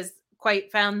AEW has quite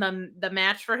found the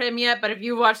match for him yet, but if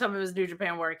you watch some of his New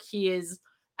Japan work, he is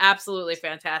absolutely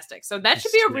fantastic. So that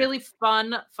should be a really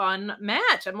fun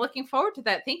match. I'm looking forward to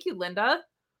that. Thank you, Linda.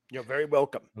 You're very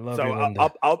welcome. Love so you,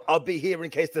 Linda. I'll be here in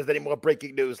case there's any more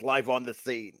breaking news live on the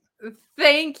scene.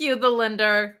 Thank you, the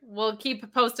Linda. We'll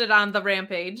keep posted on the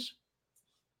Rampage.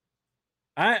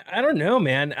 I don't know,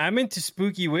 man. I'm into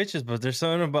spooky witches, but there's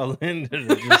something about Linda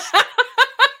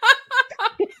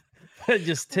that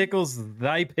just tickles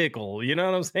thy pickle. You know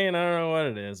what I'm saying? I don't know what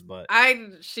it is, but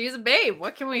she's a babe.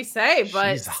 What can we say?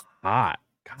 But she's hot.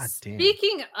 God damn.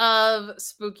 Speaking of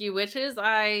spooky witches,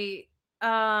 I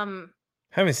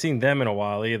haven't seen them in a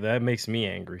while either. That makes me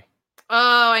angry.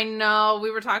 Oh, I know. We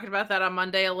were talking about that on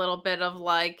Monday a little bit of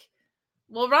like,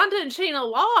 well, Ronda and Shayna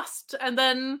lost, and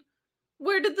then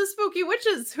where did the spooky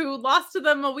witches who lost to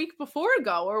them a week before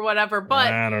go or whatever? But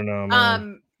I don't know,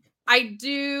 man. I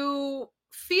do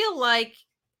feel like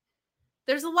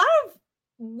there's a lot of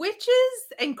witches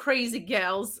and crazy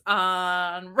gals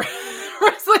on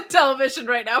wrestling television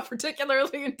right now,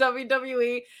 particularly in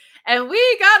WWE. And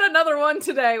we got another one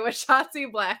today with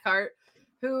Shotzi Blackheart,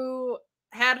 who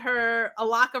had a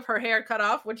lock of her hair cut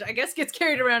off, which I guess gets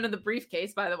carried around in the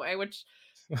briefcase, by the way, which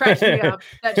cracks me up.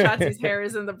 That Shotzi's hair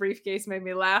is in the briefcase made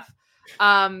me laugh.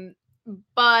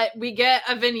 But we get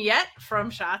a vignette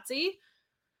from Shotzi,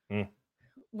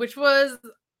 which was...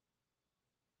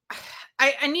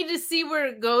 I need to see where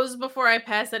it goes before I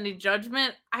pass any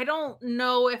judgment. I don't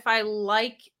know if I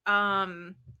like...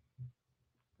 I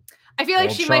feel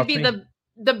like she might be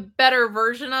the better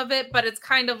version of it, but it's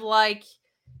kind of like...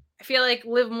 I feel like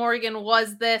Liv Morgan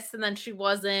was this and then she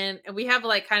wasn't. And we have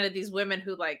like kind of these women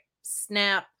who like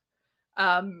snap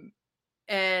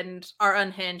and are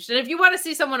unhinged. And if you want to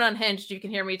see someone unhinged, you can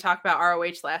hear me talk about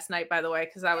ROH last night, by the way,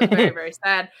 because I was very, very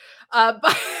sad.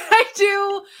 But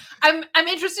I'm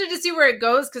interested to see where it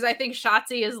goes because I think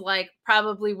Shotzi is like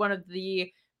probably one of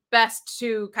the best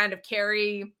to kind of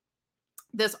carry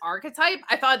this archetype.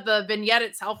 I thought the vignette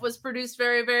itself was produced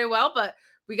very, very well, but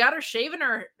we got her shaving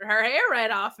her hair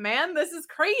right off, man. This is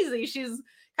crazy. She's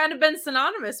kind of been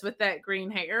synonymous with that green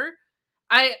hair.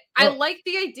 I like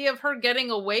the idea of her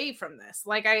getting away from this.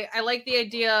 Like I like the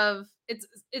idea of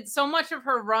it's so much of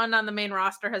her run on the main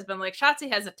roster has been like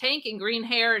Shotzi has a tank and green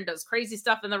hair and does crazy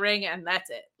stuff in the ring and that's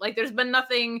it. Like there's been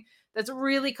nothing that's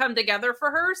really come together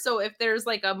for her. So if there's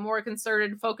like a more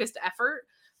concerted, focused effort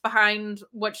behind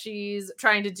what she's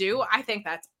trying to do, I think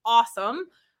that's awesome.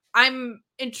 I'm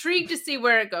intrigued to see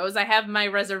where it goes. I have my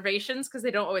reservations because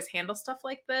they don't always handle stuff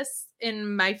like this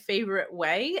in my favorite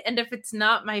way. And if it's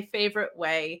not my favorite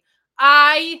way,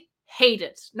 I hate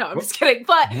it. No, I'm just kidding.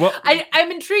 But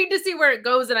I'm intrigued to see where it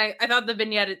goes. And I thought the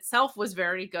vignette itself was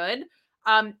very good.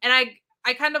 And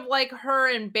I kind of like her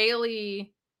and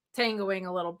Bailey tangoing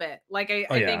a little bit. Like I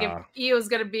think if Io's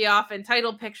going to be off in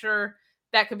title picture,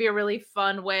 that could be a really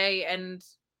fun way. And,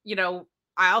 you know,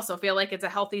 I also feel like it's a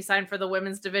healthy sign for the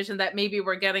women's division that maybe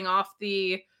we're getting off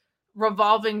the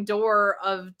revolving door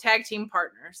of tag team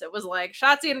partners. It was like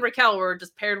Shotzi and Raquel were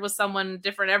just paired with someone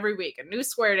different every week, a new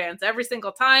square dance every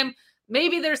single time.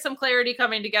 Maybe there's some clarity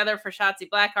coming together for Shotzi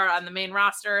Blackheart on the main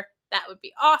roster. That would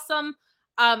be awesome.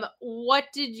 What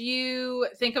did you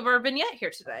think of our vignette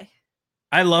here today?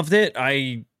 I loved it.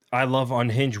 I love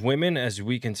unhinged women, as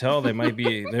we can tell. There might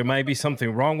be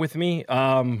something wrong with me.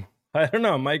 I don't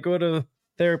know. I might go to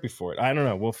therapy for it. I don't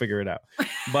know. We'll figure it out.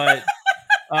 But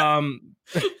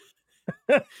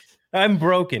I'm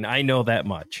broken. I know that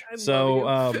much.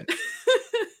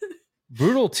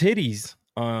 Brutal titties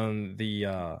on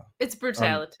the it's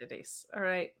brutalities. All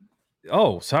right.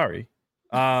 Oh, sorry.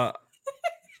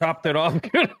 Chopped it off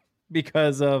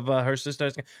because of her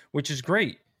sister, which is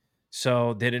great.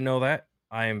 So didn't know that.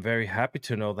 I am very happy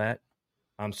to know that.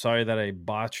 I'm sorry that I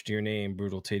botched your name,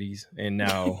 Brutal Titties, and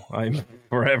now I'm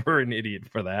forever an idiot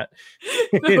for that.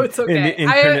 No, it's okay. In the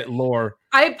internet lore.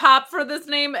 I pop for this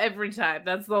name every time.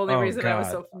 That's the only reason I was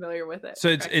so familiar with it. So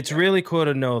it's really cool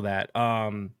to know that.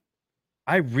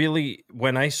 I really,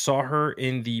 when I saw her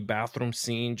in the bathroom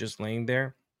scene just laying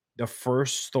there, the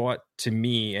first thought to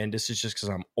me, and this is just because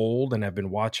I'm old and I've been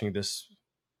watching this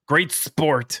great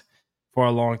sport for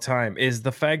a long time, is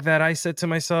the fact that I said to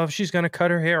myself, she's going to cut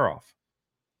her hair off.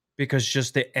 Because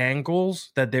just the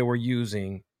angles that they were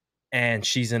using, and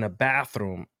she's in a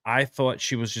bathroom, I thought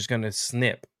she was just going to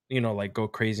snip, like go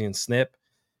crazy and snip.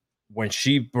 When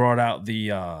she brought out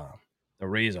the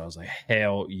razor, I was like,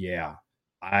 hell yeah.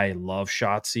 I love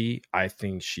Shotzi. I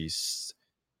think she's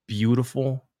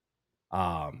beautiful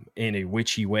in a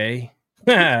witchy way.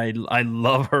 I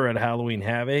love her at Halloween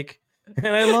Havoc,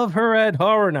 and I love her at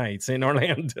Horror Nights in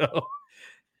Orlando.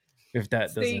 If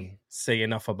that doesn't say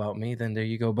enough about me, then there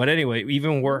you go. But anyway,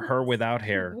 even her without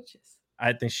hair,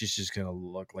 I think she's just gonna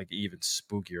look like an even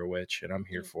spookier witch, and I'm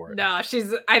here for it. No,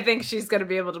 I think she's gonna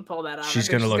be able to pull that off. She's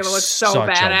gonna look so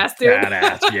badass, dude.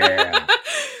 Badass, yeah.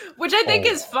 Which I think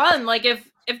is fun. Like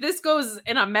if this goes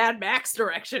in a Mad Max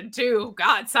direction too,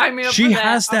 God, sign me up. She for that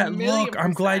has that look.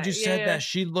 I'm glad you said yeah. that.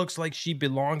 She looks like she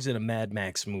belongs in a Mad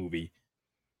Max movie.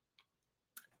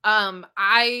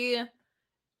 I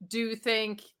do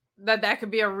think that could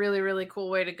be a really, really cool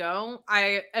way to go.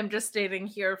 I am just stating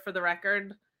here for the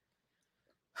record,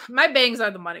 my bangs are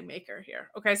the moneymaker here.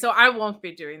 Okay, so I won't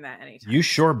be doing that anytime. You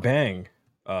sure bang.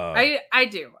 I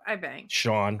do. I bang.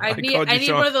 Sean. I need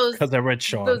one of those because I read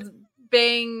Sean. Those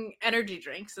bang energy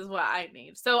drinks is what I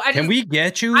need. So Can we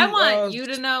get you? I want you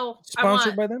to know.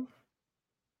 Sponsored by them?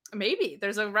 Maybe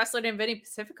there's a wrestler named Vinny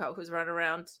Pacifico who's running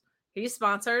around. He's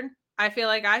sponsored. I feel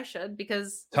like I should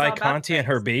because Ty Conti and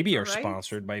her baby are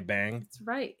sponsored by Bang. That's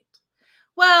right.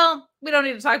 Well, we don't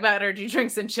need to talk about energy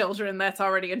drinks and children. That's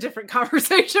already a different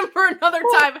conversation for another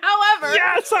time. However,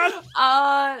 yes,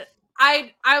 I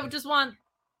just want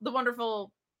the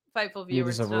wonderful Fightful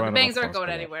viewers to know the bangs aren't going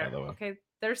anywhere. Okay,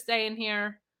 they're staying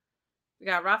here. We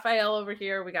got Raphael over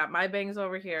here. We got my bangs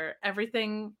over here.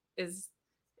 Everything is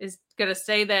gonna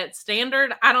stay that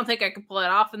standard. I don't think I could pull it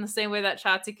off in the same way that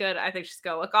Shotzi could. I think she's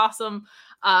gonna look awesome.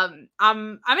 I'm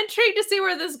intrigued to see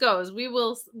where this goes. We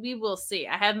will see.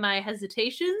 I have my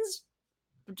hesitations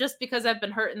just because I've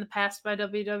been hurt in the past by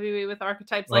WWE with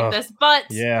archetypes like this. But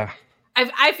yeah,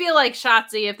 I feel like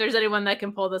Shotzi, if there's anyone that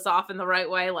can pull this off in the right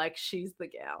way, like she's the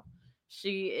gal.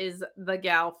 She is the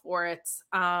gal for it.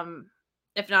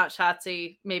 If not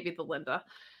Shotzi, maybe the Linda.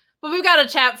 But we've got a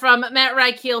chat from Matt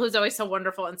Rykeel, who's always so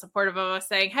wonderful and supportive of us,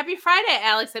 saying, "Happy Friday,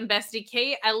 Alex and Bestie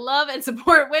Kate. I love and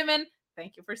support women."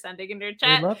 Thank you for sending in your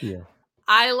chat. I love you.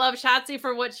 I love Shotzi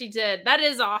for what she did. That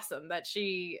is awesome that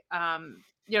she,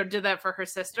 did that for her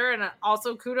sister. And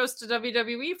also kudos to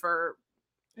WWE for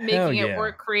making it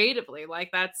work creatively.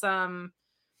 Like that's,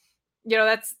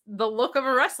 that's the look of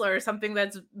a wrestler, something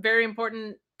that's very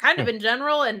important kind of in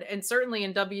general and certainly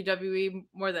in WWE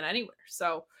more than anywhere.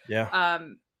 So, yeah.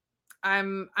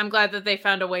 I'm glad that they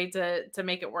found a way to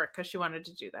make it work because she wanted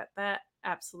to do that. That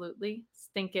absolutely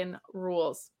stinking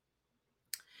rules.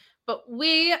 But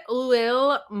we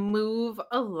will move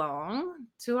along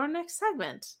to our next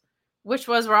segment, which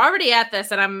was we're already at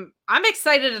this, and I'm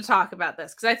excited to talk about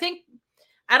this because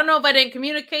I don't know if I didn't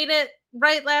communicate it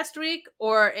right last week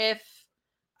or if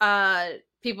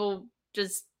people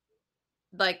just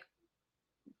like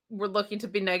were looking to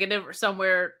be negative or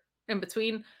somewhere in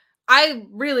between. I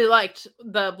really liked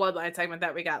the Bloodline segment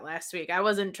that we got last week. I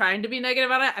wasn't trying to be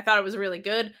negative on it. I thought it was really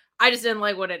good. I just didn't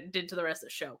like what it did to the rest of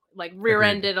the show. Like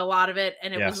rear-ended a lot of it,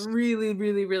 and it was really,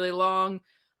 really, really long.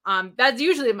 That's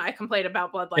usually my complaint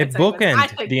about Bloodline. It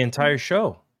bookended the entire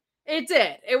show. It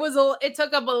did. It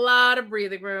took up a lot of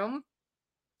breathing room.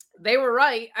 They were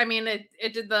right. I mean,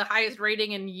 it did the highest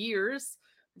rating in years.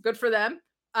 Good for them.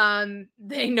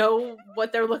 They know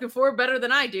what they're looking for better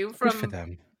than I do. Good for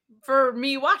them. For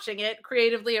me watching it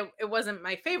creatively, it wasn't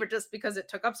my favorite just because it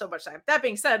took up so much time. That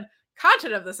being said,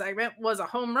 content of the segment was a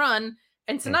home run.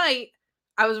 And tonight,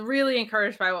 I was really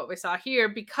encouraged by what we saw here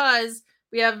because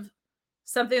we have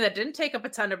something that didn't take up a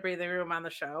ton of breathing room on the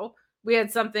show. We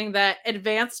had something that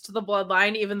advanced the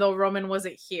Bloodline, even though Roman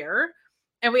wasn't here.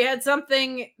 And we had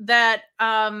something that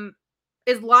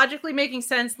is logically making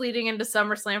sense leading into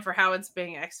SummerSlam for how it's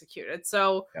being executed.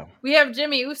 So we have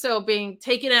Jimmy Uso being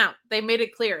taken out. They made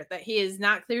it clear that he is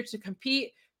not clear to compete.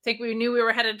 I think we knew we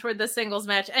were headed toward the singles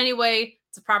match anyway.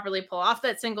 To properly pull off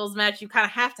that singles match, you kind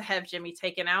of have to have Jimmy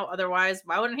taken out. Otherwise,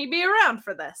 why wouldn't he be around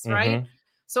for this, right?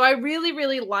 So I really,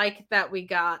 really like that we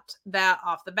got that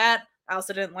off the bat. I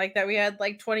also didn't like that we had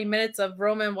like 20 minutes of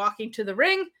Roman walking to the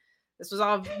ring. This was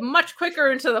all much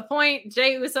quicker and to the point.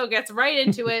 Jey Uso gets right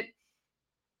into it,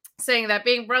 saying that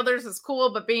being brothers is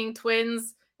cool, but being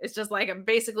twins is just like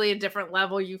basically a different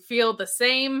level. You feel the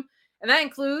same. And that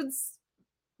includes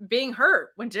being hurt.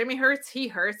 When Jimmy hurts, he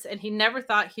hurts. And he never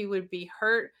thought he would be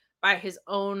hurt by his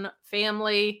own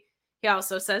family. He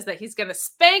also says that he's going to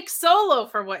spank Solo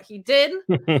for what he did.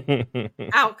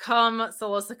 Out come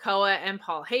Solo Sikoa and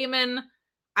Paul Heyman.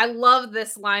 I love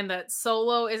this line that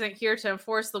Solo isn't here to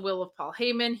enforce the will of Paul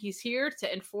Heyman. He's here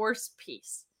to enforce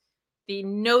peace. The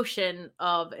notion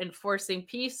of enforcing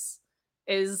peace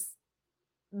is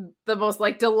the most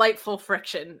like delightful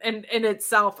friction in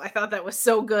itself. I thought that was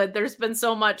so good. There's been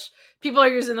so much, people are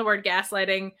using the word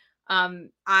gaslighting.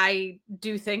 I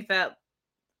do think that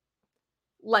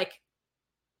like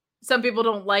some people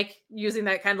don't like using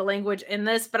that kind of language in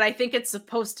this, but I think it's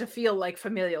supposed to feel like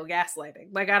familial gaslighting.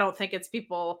 Like, I don't think it's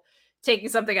people taking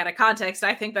something out of context.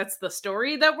 I think that's the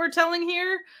story that we're telling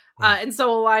here. And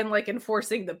so a line like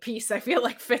enforcing the peace, I feel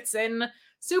like fits in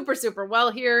super, super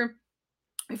well here.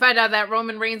 We find out that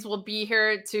Roman Reigns will be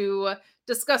here to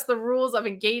discuss the rules of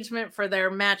engagement for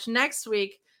their match next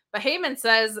week. But Heyman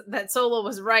says that Solo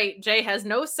was right. Jay has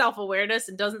no self-awareness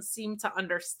and doesn't seem to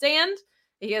understand.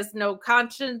 He has no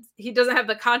conscience. He doesn't have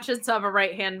the conscience of a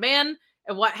right-hand man.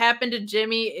 And what happened to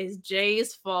Jimmy is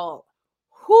Jay's fault.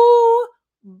 Whoo,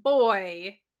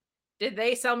 boy, did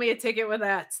they sell me a ticket with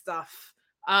that stuff.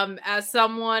 As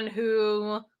someone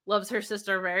who loves her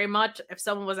sister very much, if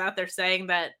someone was out there saying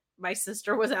that my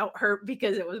sister was out hurt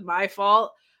because it was my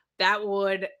fault, that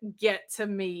would get to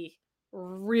me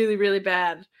really, really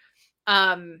bad.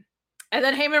 And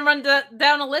then Heyman runs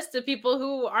down a list of people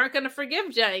who aren't going to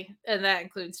forgive Jay. And that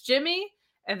includes Jimmy,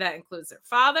 and that includes their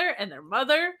father and their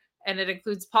mother. And it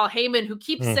includes Paul Heyman, who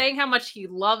keeps saying how much he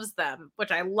loves them,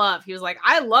 which I love. He was like,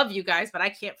 I love you guys, but I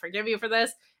can't forgive you for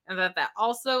this. And that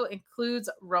also includes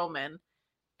Roman.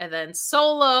 And then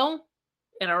Solo,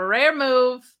 in a rare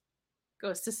move,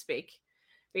 goes to speak.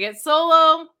 We get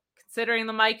Solo, considering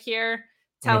the mic here,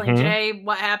 telling Jay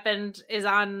what happened is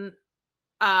on...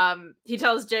 he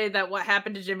tells Jay that what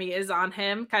happened to Jimmy is on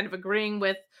him, kind of agreeing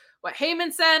with what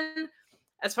Heyman said.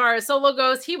 As far as Solo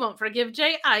goes, he won't forgive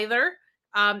Jay either.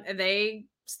 And they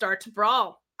start to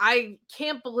brawl. I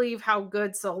can't believe how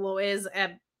good Solo is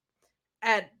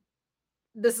at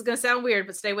this is going to sound weird,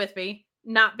 but stay with me,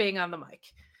 not being on the mic.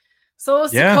 Solo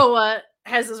Sikoa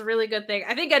has this really good thing.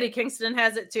 I think Eddie Kingston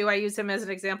has it too. I use him as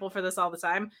an example for this all the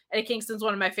time. Eddie Kingston's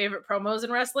one of my favorite promos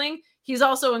in wrestling. He's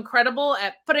also incredible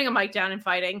at putting a mic down and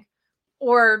fighting.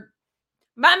 Or,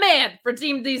 my man,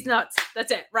 redeemed these nuts.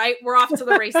 That's it, right? We're off to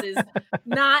the races.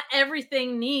 Not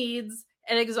everything needs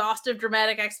an exhaustive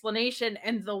dramatic explanation,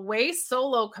 and the way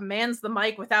Solo commands the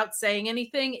mic without saying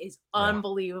anything is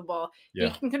unbelievable. He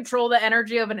can control the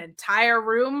energy of an entire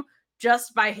room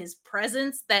just by his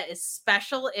presence. That is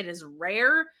special. It is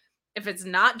rare. If it's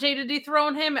not Jay to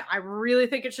dethrone him, I really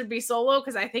think it should be Solo,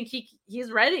 because I think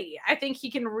he's ready. I think he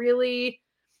can really,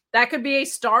 that could be a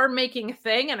star-making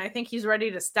thing, and I think he's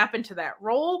ready to step into that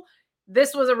role.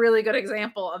 This was a really good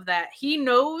example of that. He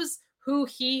knows who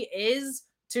he is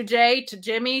to Jay, to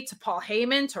Jimmy, to Paul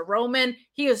Heyman, to Roman.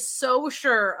 He is so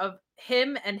sure of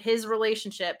him and his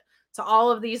relationship to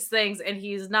all of these things, and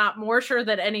he's not more sure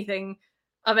than anything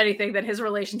than his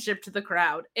relationship to the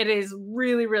crowd. It is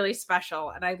really, really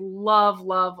special, and I love,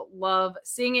 love, love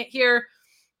seeing it here.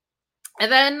 And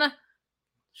then,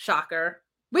 shocker,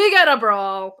 we got a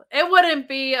brawl. It wouldn't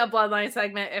be a Bloodline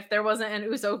segment if there wasn't an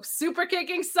Uso super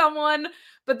kicking someone,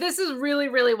 but this is really,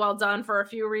 really well done for a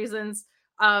few reasons.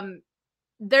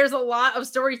 There's a lot of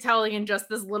storytelling in just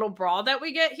this little brawl that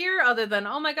we get here, other than,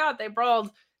 oh my God, they brawled.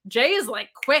 Jay is like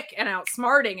quick and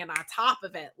outsmarting and on top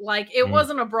of it. Like, it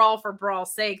wasn't a brawl for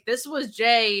brawl's sake. This was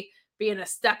Jay being a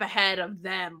step ahead of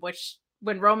them, which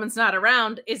when Roman's not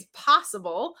around is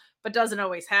possible, but doesn't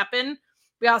always happen.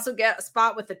 We also get a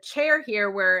spot with a chair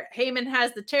here where Heyman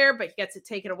has the chair, but he gets it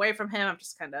taken away from him. I'm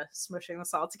just kind of smushing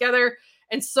this all together.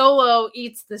 And Solo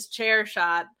eats this chair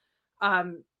shot,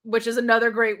 which is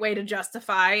another great way to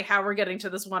justify how we're getting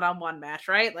to this one-on-one match,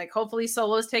 right? Like, hopefully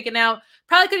Solo's taken out.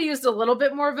 Probably could have used a little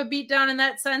bit more of a beatdown in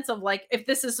that sense of, like, if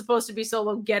this is supposed to be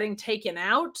Solo getting taken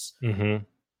out,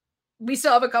 we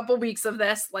still have a couple weeks of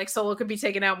this. Like, Solo could be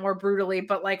taken out more brutally,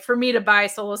 but, like, for me to buy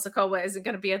Solo Sikoa isn't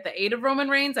going to be at the aid of Roman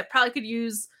Reigns. I probably could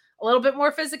use a little bit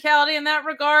more physicality in that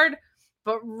regard,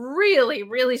 but really,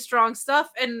 really strong stuff.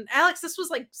 And Alex, this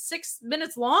was like 6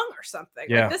 minutes long or something.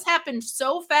 Yeah. Like, this happened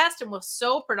so fast and was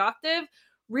so productive.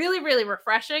 Really, really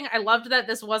refreshing. I loved that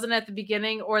this wasn't at the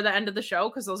beginning or the end of the show,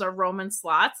 because those are Roman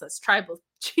slots. That's tribal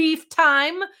chief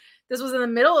time. This was in the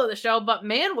middle of the show, but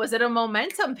man, was it a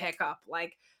momentum pickup.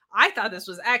 Like, I thought this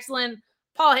was excellent.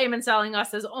 Paul Heyman selling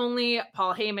us as only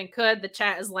Paul Heyman could. The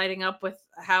chat is lighting up with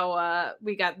how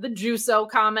we got the Juso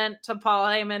comment to Paul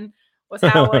Heyman. Was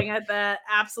howling at that.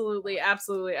 Absolutely,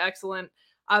 absolutely excellent.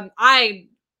 I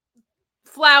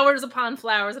flowers upon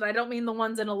flowers, and I don't mean the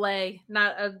ones in LA,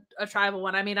 not a tribal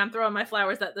one. I mean, I'm throwing my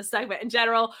flowers at the segment in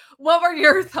general. What were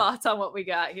your thoughts on what we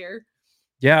got here?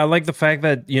 Yeah, I like the fact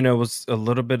that, it was a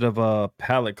little bit of a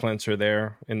palate cleanser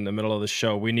there in the middle of the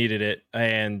show. We needed it,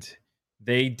 and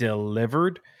they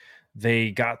delivered.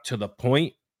 They got to the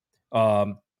point.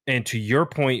 And to your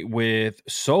point with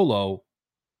Solo,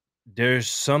 there's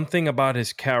something about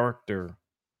his character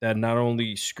that not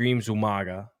only screams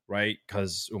Umaga, right?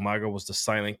 Because Umaga was the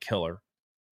silent killer,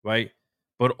 right?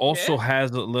 but also has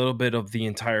a little bit of the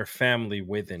entire family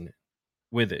with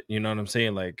it. You know what I'm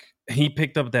saying? Like, he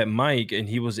picked up that mic and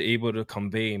he was able to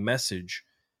convey a message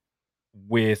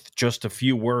with just a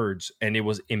few words, and it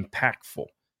was impactful.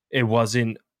 It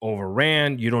wasn't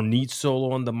overran. You don't need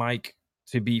Solo on the mic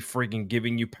to be freaking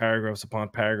giving you paragraphs upon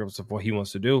paragraphs of what he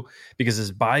wants to do, because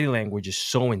his body language is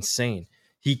so insane.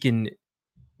 He can,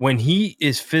 when he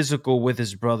is physical with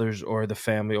his brothers or the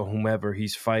family or whomever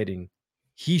he's fighting,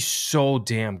 he's so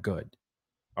damn good.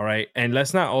 All right. And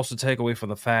let's not also take away from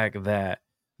the fact that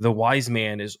the wise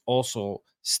man is also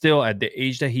still at the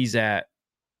age that he's at,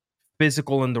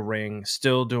 physical in the ring,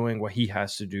 still doing what he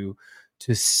has to do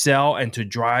to sell and to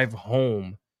drive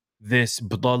home this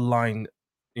bloodline,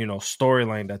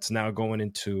 storyline that's now going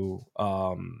into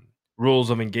rules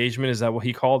of engagement. Is that what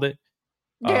he called it?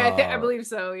 Yeah, I believe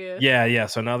so. Yeah. Yeah.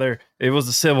 So now it was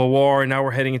the Civil War, and now we're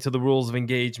heading into the rules of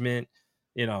engagement.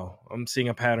 I'm seeing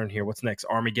a pattern here. What's next?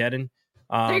 Armageddon.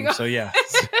 So yeah.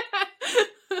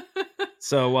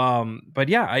 But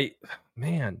yeah,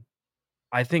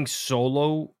 I think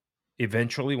Solo,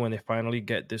 eventually, when they finally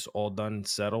get this all done and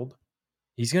settled,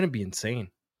 he's going to be insane.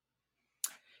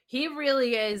 He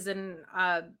really is. And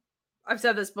I've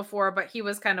said this before, but he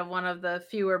was kind of one of the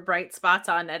fewer bright spots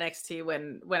on NXT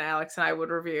when Alex and I would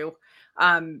review.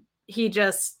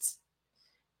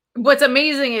 What's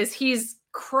amazing is he's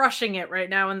crushing it right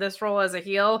now in this role as a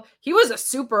heel. He was a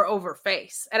super over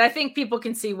face, and I think people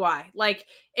can see why. Like,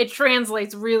 it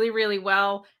translates really, really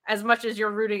well, as much as you're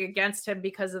rooting against him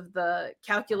because of the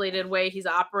calculated way he's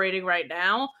operating right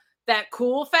now. That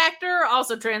cool factor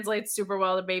also translates super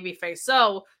well to babyface.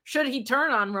 So should he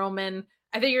turn on Roman,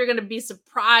 I think you're going to be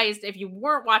surprised if you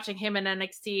weren't watching him in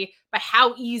NXT by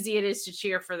how easy it is to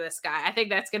cheer for this guy. I think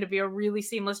that's going to be a really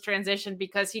seamless transition,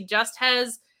 because he just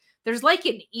there's like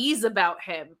an ease about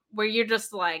him where you're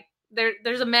just like,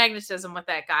 there's a magnetism with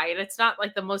that guy. And it's not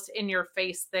like the most in your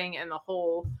face thing in the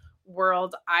whole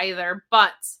world either.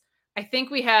 But I think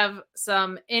we have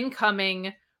some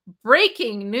incoming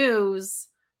breaking news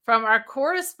from our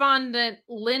correspondent,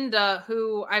 Linda,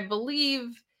 who I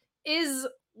believe is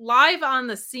live on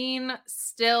the scene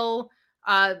still.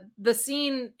 The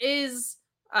scene is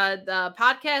the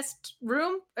podcast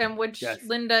room in which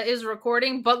Linda is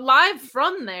recording, but live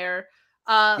from there.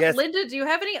 Linda, do you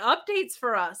have any updates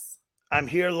for us? I'm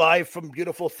here live from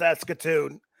beautiful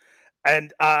Saskatoon,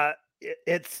 and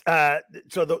it's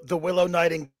so the Willow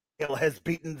Nightingale has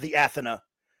beaten the Athena.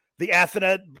 The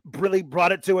Athena really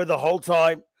brought it to her the whole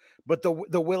time, but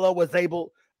the Willow was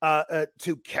able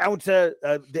to counter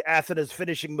the Athena's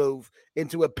finishing move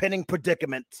into a pinning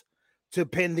predicament to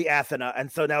pin the Athena,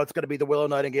 and so now it's going to be the Willow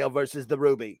Nightingale versus the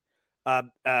Ruby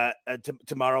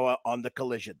tomorrow on the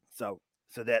Collision. So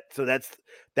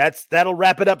that'll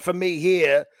wrap it up for me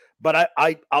here. But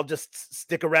I'll just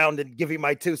stick around and give you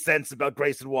my 2 cents about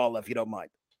Grayson Waller, if you don't mind.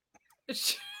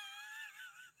 Sure,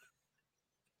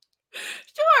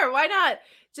 why not?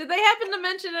 Did they happen to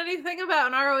mention anything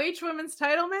about an ROH women's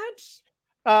title match?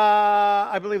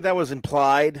 I believe that was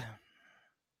implied.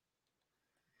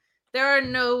 There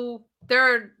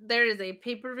is a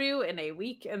pay-per-view in a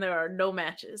week, and there are no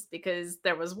matches, because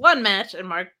there was one match, and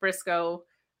Mark Briscoe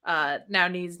now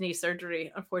needs knee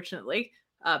surgery, unfortunately.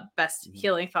 Best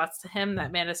healing thoughts to him.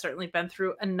 That man has certainly been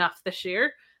through enough this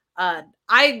year.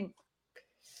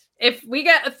 If we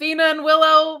get Athena and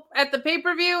Willow at the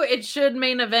pay-per-view, it should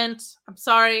main event. I'm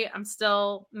sorry. I'm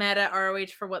still mad at ROH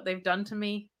for what they've done to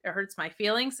me. It hurts my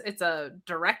feelings. It's a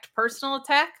direct personal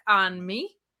attack on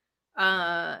me.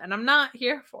 And I'm not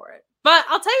here for it. But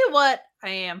I'll tell you what I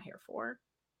am here for.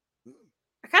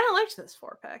 I kind of liked this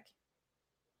 4-pack.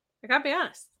 I gotta be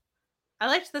honest. I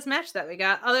liked this match that we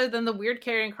got, other than the weird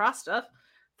carrying cross stuff.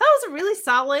 That was a really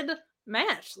solid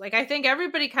match. Like, I think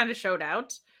everybody kind of showed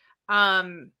out.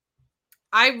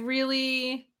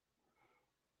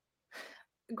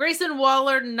 Grayson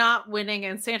Waller not winning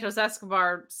and Santos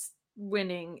Escobar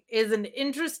winning is an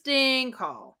interesting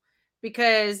call,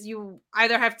 because you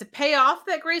either have to pay off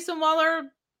that Grayson Waller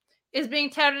is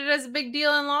being touted as a big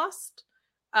deal and lost,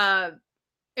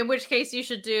 in which case you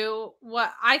should do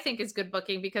what I think is good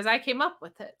booking, because I came up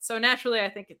with it. So naturally, I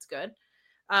think it's good.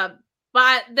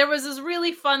 But there was this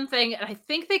really fun thing, and I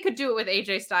think they could do it with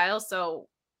AJ Styles. So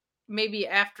maybe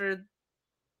after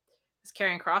this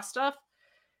carrying cross stuff,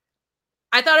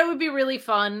 I thought it would be really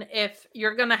fun if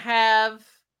you're going to have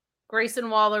Grayson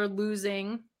Waller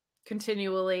losing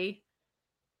continually,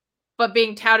 but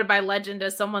being touted by legend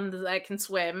as someone that can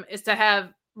swim, is to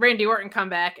have Randy Orton come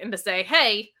back and to say,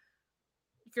 hey,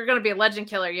 if you're going to be a legend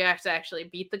killer, you have to actually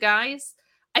beat the guys.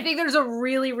 I think there's a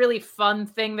really, really fun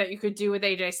thing that you could do with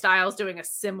AJ Styles doing a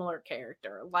similar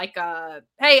character. Like,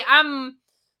 hey, I'm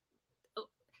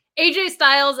AJ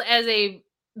Styles as a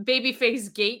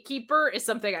babyface gatekeeper is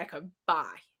something I could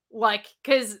buy. Like,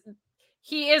 because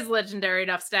he is legendary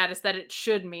enough status that it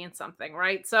should mean something,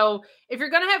 right? So if you're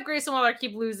going to have Grayson Waller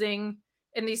keep losing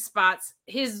in these spots,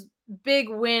 his big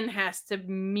win has to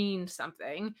mean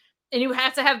something. And you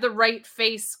have to have the right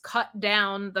face cut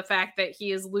down the fact that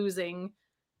he is losing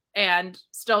and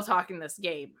still talking this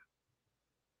game.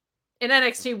 In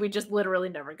NXT, we just literally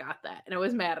never got that, and it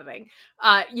was maddening.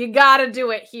 You gotta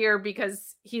do it here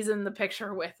because he's in the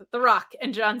picture with The Rock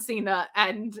and John Cena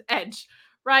and Edge,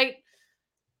 right?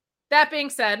 That being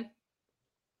said,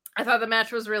 I thought the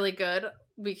match was really good.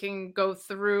 We can go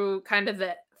through kind of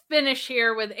the finish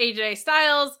here with AJ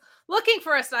Styles looking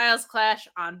for a Styles clash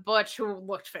on Butch, who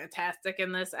looked fantastic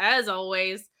in this, as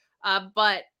always.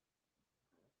 But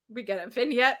we get a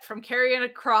vignette from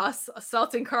Karrion Kross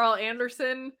assaulting Carl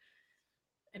Anderson,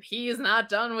 and he is not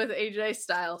done with AJ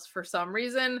Styles for some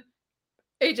reason.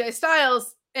 AJ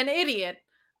Styles, an idiot,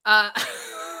 allows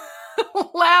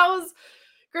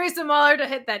Grayson Waller to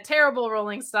hit that terrible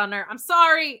rolling stunner. I'm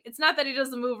sorry. It's not that he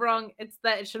does the move wrong. It's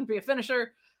that it shouldn't be a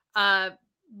finisher.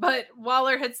 But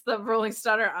Waller hits the rolling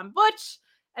stunner on Butch,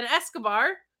 and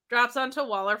Escobar drops onto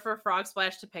Waller for a frog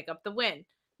splash to pick up the win.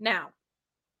 Now,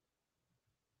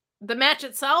 the match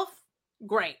itself,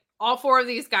 great. All four of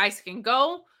these guys can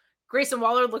go. Grayson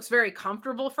Waller looks very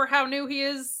comfortable for how new he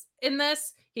is in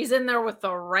this. He's in there with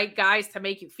the right guys to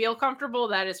make you feel comfortable.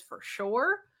 That is for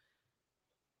sure.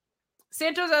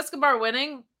 Santos Escobar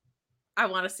winning. I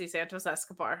want to see Santos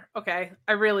Escobar. Okay.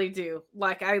 I really do.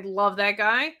 Like, I love that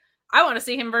guy. I want to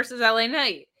see him versus LA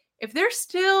Knight. If they're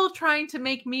still trying to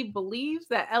make me believe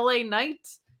that LA Knight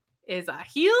is a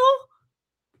heel,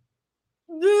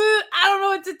 I don't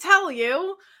know what to tell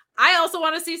you. I also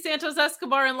want to see Santos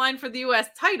Escobar in line for the U.S.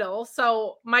 title.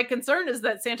 So my concern is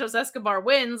that Santos Escobar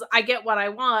wins. I get what I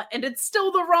want. And it's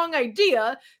still the wrong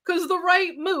idea because the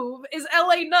right move is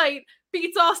LA Knight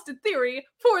beats Austin Theory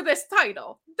for this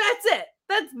title. That's it.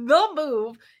 That's the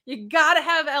move. You got to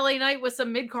have LA Knight with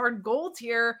some mid-card gold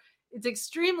here. It's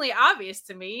extremely obvious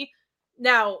to me.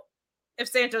 Now, if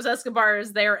Santos Escobar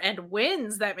is there and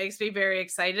wins, that makes me very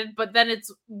excited. But then it's,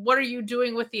 what are you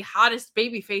doing with the hottest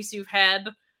babyface you've had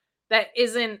that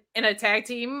isn't in a tag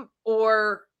team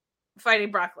or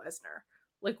fighting Brock Lesnar?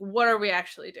 Like, what are we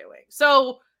actually doing?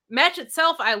 So, match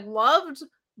itself, I loved.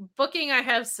 Booking, I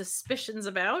have suspicions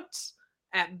about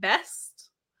at best.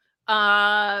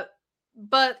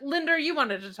 But Linder, you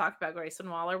wanted to talk about Grayson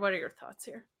Waller. What are your thoughts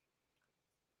here?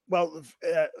 Well,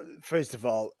 first of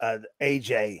all,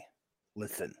 AJ,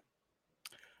 listen.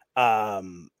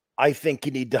 I think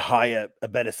you need to hire a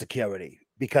better security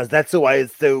because that's who I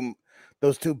assume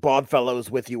those two Bob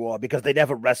fellows with you are, because they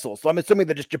never wrestle. So I'm assuming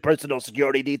they're just your personal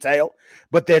security detail,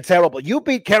 but they're terrible. You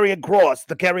beat Karrion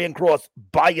Kross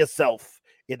by yourself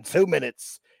in 2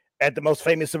 minutes at the most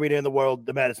famous arena in the world,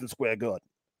 the Madison Square Garden.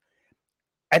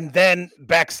 And then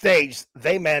backstage,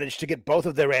 they managed to get both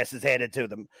of their asses handed to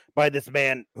them by this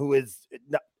man who is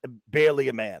barely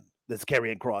a man, this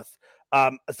Karrion Kross.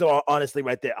 So honestly,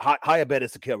 right there, hire better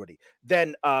security.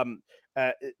 Then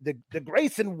the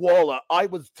Grayson Waller, I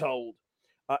was told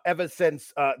ever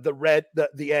since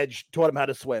the Edge taught him how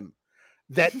to swim,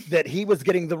 that he was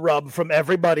getting the rub from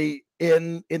everybody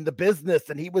in the business,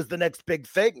 and he was the next big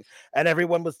thing. And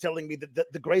everyone was telling me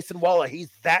that the Grayson Waller,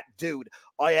 he's that dude.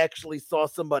 I actually saw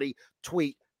somebody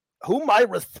tweet, whom I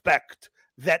respect,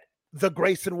 that the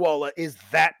Grayson Waller is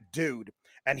that dude,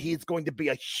 and he's going to be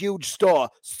a huge star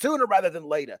sooner rather than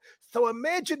later. So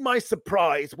imagine my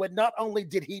surprise when not only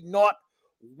did he not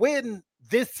win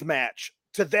this match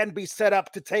to then be set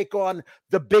up to take on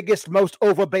the biggest, most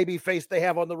over babyface they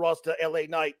have on the roster, LA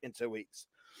Knight, in 2 weeks.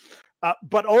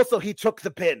 But also he took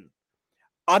the pin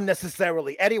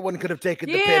unnecessarily. Anyone could have taken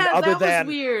the pin other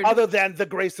than the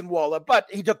Grayson Waller, but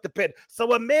he took the pin.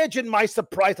 So imagine my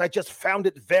surprise. I just found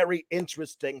it very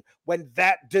interesting when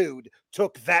that dude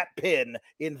took that pin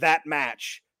in that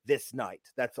match this night.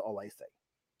 That's all I say.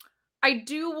 I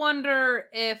do wonder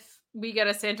if we get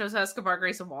a Santos Escobar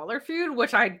Grayson Waller feud,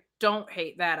 which I don't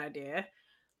hate that idea.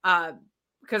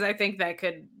 Because I think that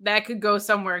could go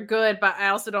somewhere good, but I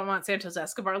also don't want Santos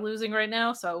Escobar losing right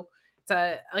now, so it's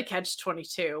a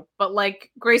catch-22. But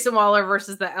like Grayson Waller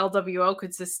versus the LWO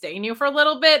could sustain you for a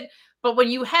little bit, but when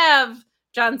you have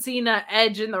John Cena,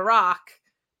 Edge, and The Rock,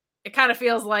 it kind of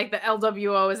feels like the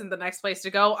LWO isn't the next place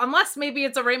to go, unless maybe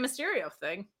it's a Rey Mysterio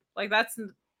thing. Like that's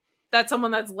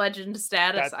someone that's legend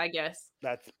status, I guess.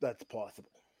 That's possible.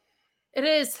 It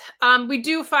is. We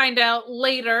do find out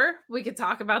later. We could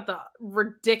talk about the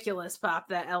ridiculous pop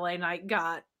that LA Knight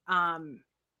got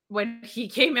when he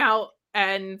came out,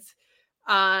 and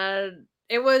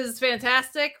it was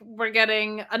fantastic. We're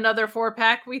getting another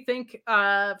 4-pack, we think,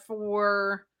 to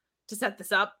set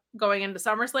this up going into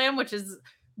SummerSlam, which is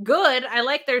good. I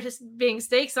like there just being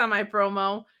stakes on my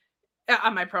promo,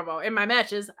 in my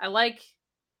matches. I like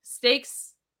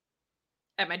steaks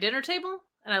at my dinner table.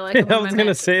 And I like I was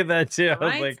gonna say that too. I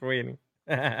was like waiting.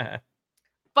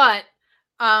 But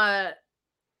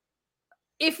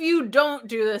if you don't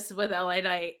do this with LA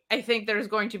Knight, I think there's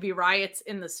going to be riots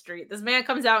in the street. This man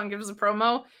comes out and gives a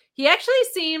promo. He actually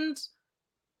seemed,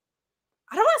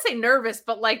 I don't want to say nervous,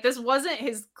 but like this wasn't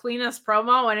his cleanest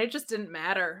promo, and it just didn't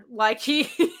matter. Like he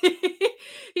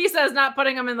says not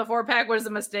putting him in the 4-pack was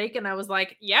a mistake, and I was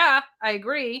like, yeah, I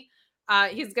agree.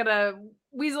 He's gonna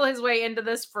weasel his way into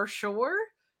this for sure,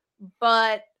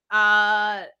 but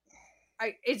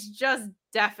it's just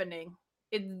deafening.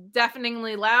 It's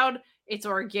deafeningly loud. It's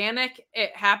organic.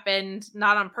 It happened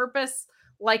not on purpose.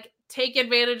 Like, take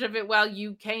advantage of it while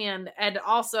you can. And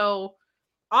also,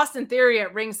 Austin Theory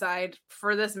at ringside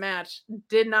for this match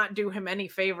did not do him any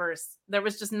favors. There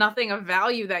was just nothing of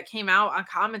value that came out on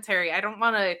commentary. I don't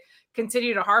want to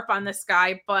continue to harp on this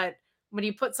guy, but when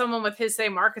you put someone with his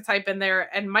same archetype in there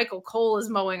and Michael Cole is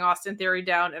mowing Austin Theory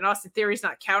down and Austin Theory's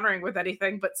not countering with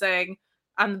anything but saying,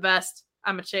 I'm the best,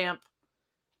 I'm a champ.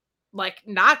 Like,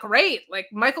 not great. Like,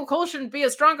 Michael Cole shouldn't be a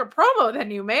stronger promo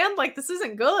than you, man. Like, this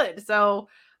isn't good. So,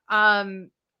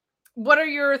 what are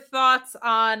your thoughts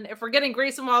on if we're getting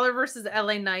Grayson Waller versus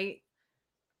LA Knight?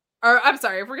 Or, I'm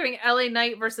sorry, if we're getting LA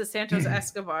Knight versus Santos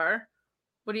Escobar,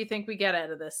 what do you think we get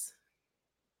out of this?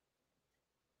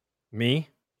 Me?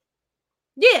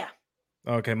 Yeah.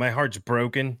 Okay, my heart's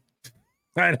broken.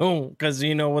 I don't, because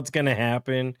you know what's going to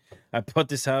happen. I put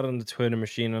this out on the Twitter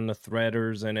machine, on the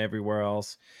threaders, and everywhere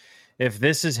else. If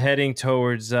this is heading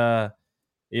towards, freaking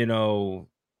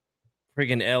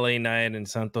LA Knight and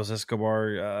Santos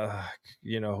Escobar,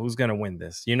 who's going to win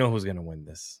this? You know who's going to win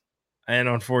this. And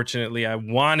unfortunately, I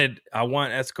want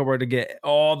Escobar to get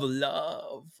all the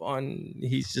love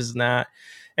he's just not.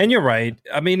 And you're right.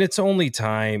 I mean, it's only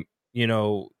time,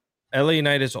 LA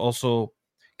Knight is also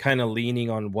kind of leaning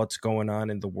on what's going on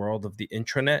in the world of the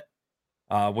intranet,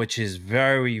 which is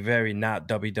very, very not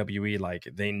WWE. Like,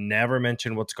 they never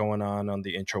mention what's going on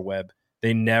the intraweb.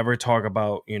 They never talk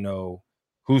about,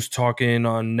 who's talking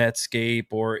on Netscape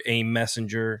or AIM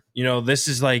Messenger. This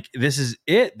is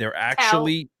it. They're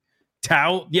actually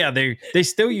tout. Yeah, they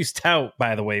still use tout,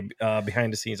 by the way,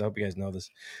 behind the scenes. I hope you guys know this.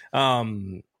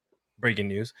 Breaking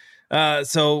news.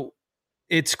 So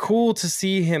it's cool to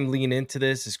see him lean into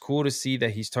this. It's cool to see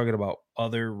that he's talking about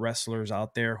other wrestlers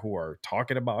out there who are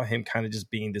talking about him kind of just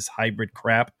being this hybrid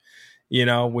crap,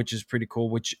 which is pretty cool,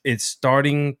 which it's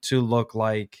starting to look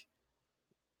like,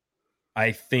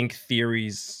 I think,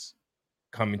 Theory's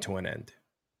coming to an end.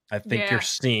 I think you're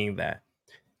seeing that.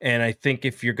 And I think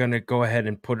if you're going to go ahead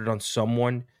and put it on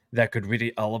someone that could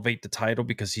really elevate the title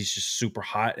because he's just super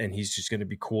hot and he's just going to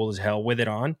be cool as hell with it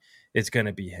on, it's going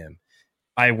to be him.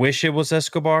 I wish it was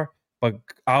Escobar, but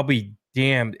I'll be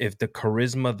damned if the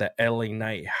charisma that LA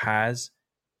Knight has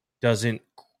doesn't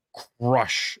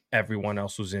crush everyone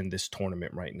else who's in this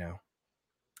tournament right now.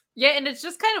 Yeah, and it's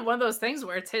just kind of one of those things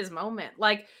where it's his moment.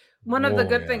 Like, one of the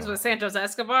good things with Santos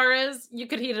Escobar is you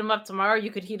could heat him up tomorrow.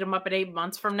 You could heat him up in 8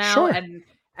 months from now. Sure.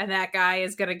 And that guy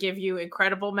is going to give you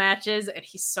incredible matches. And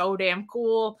he's so damn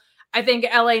cool. I think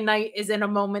LA Knight is in a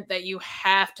moment that you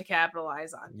have to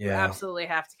capitalize on. Yeah. You absolutely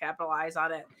have to capitalize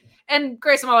on it. And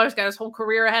Grayson Waller's got his whole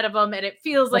career ahead of him. And it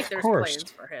feels like there's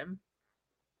plans for him.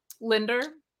 Linder?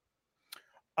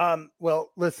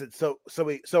 Well, listen, so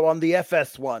on the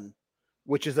FS1,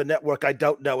 which is a network I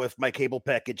don't know if my cable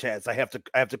package has. I have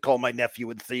to call my nephew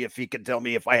and see if he can tell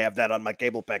me if I have that on my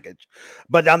cable package.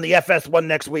 But on the FS1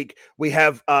 next week, we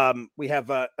have the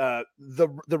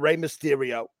Rey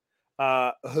Mysterio,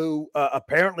 who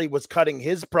apparently was cutting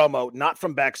his promo not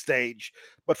from backstage,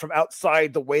 but from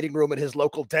outside the waiting room at his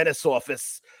local dentist's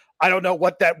office. I don't know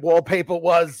what that wallpaper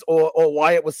was or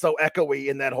why it was so echoey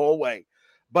in that hallway.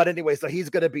 But anyway, so he's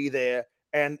going to be there.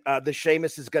 And the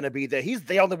Sheamus is going to be there. He's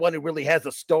the only one who really has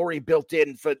a story built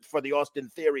in for the Austin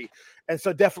Theory. And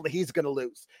so definitely he's going to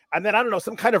lose. And then, I don't know,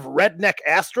 some kind of redneck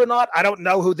astronaut. I don't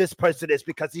know who this person is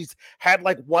because he's had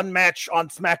like one match on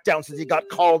SmackDown since he got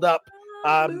called up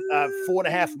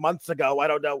 4.5 months ago. I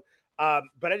don't know.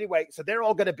 But anyway, so they're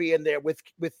all going to be in there with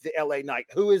the LA Knight,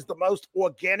 who is the most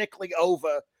organically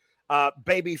over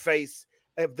babyface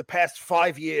of the past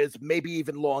 5 years, maybe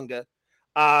even longer.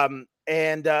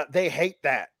 And they hate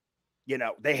that, You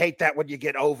know, they hate that when you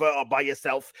get over or by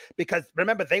yourself, because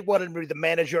remember, they wanted to be the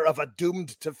manager of a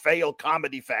doomed to fail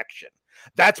comedy faction.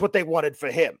 That's what they wanted for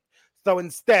him. So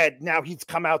instead, now he's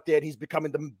come out there and he's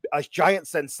becoming a giant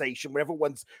sensation where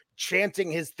everyone's chanting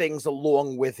his things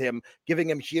along with him, giving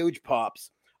him huge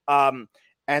pops.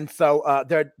 And so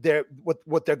they're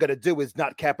what they're going to do is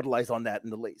not capitalize on that in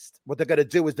the least. What they're going to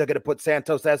do is they're going to put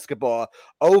Santos Escobar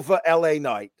over LA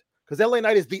Knight, because LA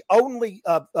Knight is the only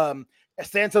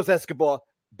Santos Escobar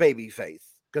babyface,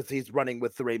 because he's running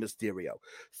with Rey Mysterio.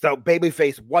 So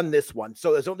babyface won this one.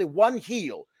 So there's only one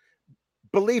heel.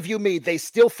 Believe you me, they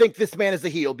still think this man is a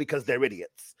heel because they're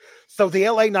idiots. So the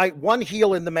LA Knight, one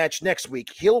heel in the match next week,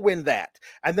 he'll win that.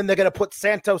 And then they're going to put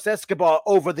Santos Escobar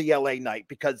over the LA Knight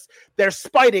because they're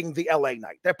spiting the LA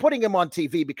Knight. They're putting him on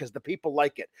TV because the people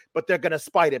like it, but they're going to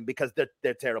spite him because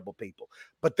they're terrible people.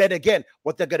 But then again,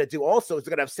 what they're going to do also is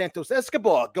they're going to have Santos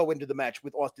Escobar go into the match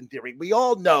with Austin Theory. We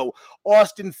all know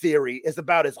Austin Theory is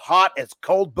about as hot as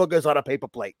cold boogers on a paper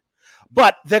plate.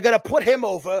 But they're going to put him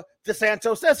over to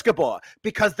Santos Escobar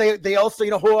because they also,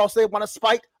 who else they want to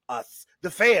spite? Us, the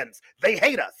fans. They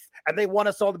hate us and they want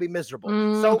us all to be miserable.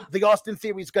 So the Austin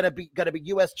Theory is going to be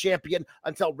U.S. champion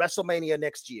until WrestleMania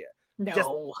next year. No, just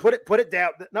put it down.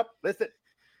 No, listen.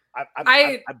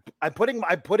 I'm putting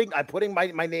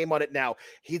my name on it now.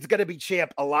 He's going to be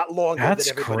champ a lot longer than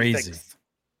everybody thinks.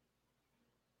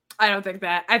 I don't think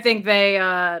that. I think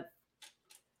they.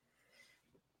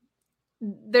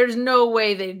 There's no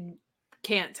way they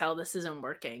can't tell this isn't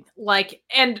working.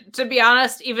 And to be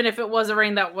honest, even if it was a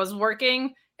reign that was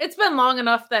working, it's been long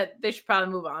enough that they should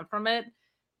probably move on from it.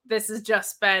 This has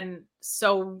just been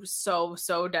so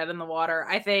dead in the water.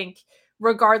 I think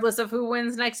regardless of who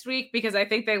wins next week, because I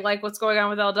think they like what's going on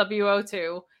with LWO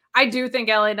too. I do think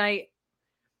LA Knight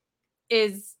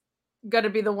is going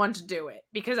to be the one to do it,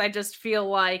 because I just feel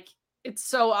like it's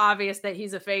so obvious that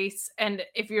he's a face. And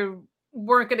if you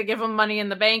weren't going to give him Money in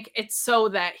the Bank, it's so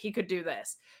that he could do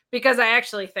this. Because I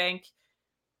actually think,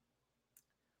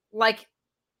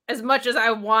 as much as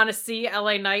I want to see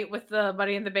LA Knight with the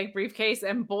Money in the Bank briefcase,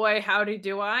 and boy, howdy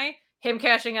do I, him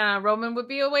cashing in on Roman would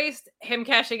be a waste. Him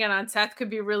cashing in on Seth could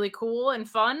be really cool and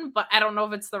fun, but I don't know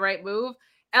if it's the right move.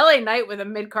 LA Knight with a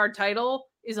mid-card title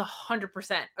is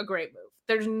 100% a great move.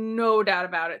 There's no doubt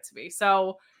about it to me.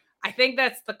 So I think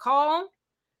that's the call.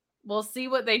 We'll see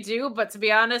what they do, but to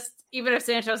be honest, even if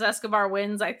Santos Escobar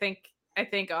wins, I think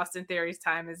Austin Theory's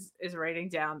time is rating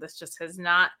down. This just has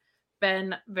not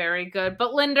been very good.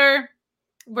 But Linder,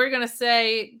 we're gonna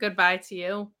say goodbye to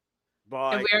you.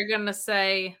 Bye. And we are gonna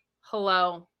say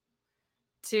hello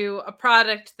to a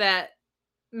product that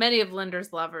many of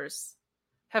Linder's lovers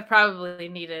have probably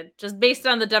needed, just based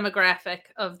on the demographic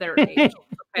of their age.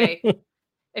 Okay.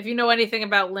 If you know anything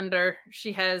about Linder,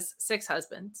 she has 6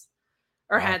 husbands.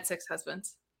 Or had 6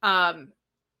 husbands. 9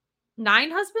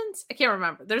 husbands? I can't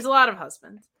remember. There's a lot of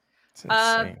husbands.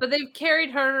 But they've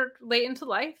carried her late into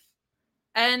life.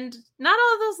 And not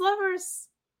all of those lovers,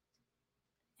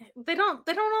 they don't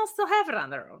all still have it on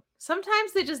their own.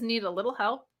 Sometimes they just need a little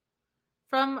help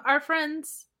from our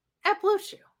friends at Blue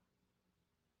Chew.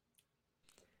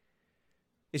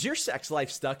 Is your sex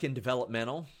life stuck in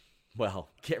developmental? Well,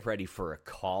 get ready for a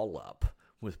call up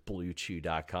with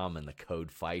BlueChew.com and the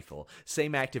code FIGHTFUL.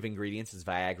 Same active ingredients as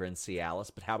Viagra and Cialis,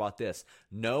 but how about this?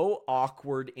 No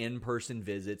awkward in-person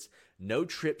visits, no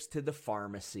trips to the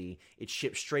pharmacy. It's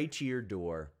shipped straight to your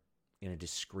door in a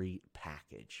discreet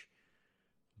package.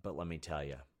 But let me tell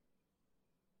you,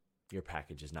 your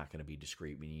package is not going to be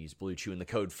discreet when you use Blue Chew, and the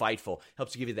code FIGHTFUL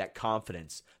helps give you that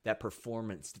confidence, that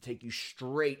performance to take you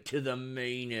straight to the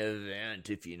main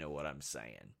event, if you know what I'm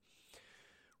saying.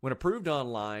 When approved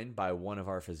online by one of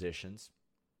our physicians,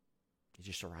 it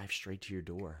just arrives straight to your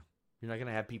door. You're not going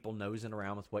to have people nosing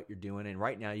around with what you're doing. And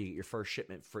right now, you get your first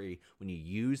shipment free when you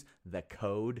use the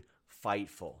code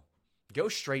FIGHTFUL. Go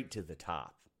straight to the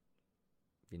top,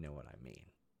 if you know what I mean.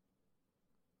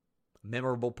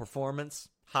 Memorable performance,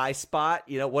 high spot,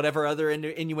 whatever other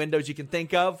innuendos you can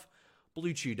think of,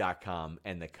 BlueChew.com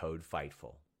and the code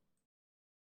FIGHTFUL.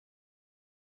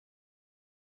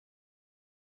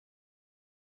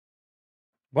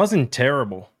 Wasn't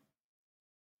terrible.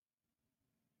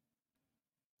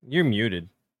 You're muted.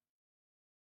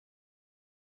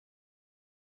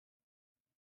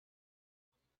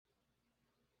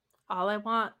 All I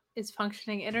want is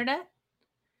functioning internet.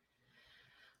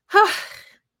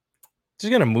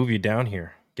 Just gonna move you down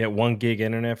here. Get 1 gig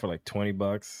internet for like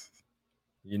 $20.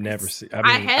 You never see.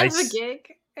 I have a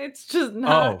gig. It's just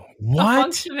not a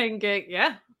functioning gig.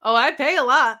 Yeah. Oh, I pay a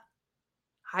lot.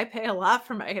 I pay a lot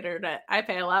for my internet. I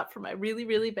pay a lot for my really,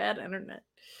 really bad internet.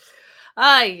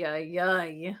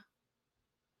 Ay.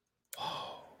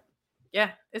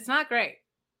 Yeah, it's not great.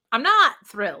 I'm not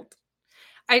thrilled.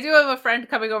 I do have a friend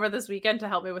coming over this weekend to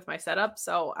help me with my setup,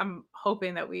 so I'm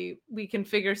hoping that we can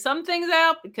figure some things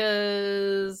out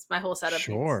because my whole setup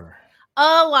needs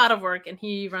a lot of work, and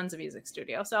he runs a music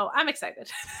studio, so I'm excited.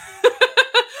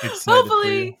 Excited for you.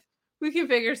 Hopefully, we can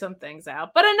figure some things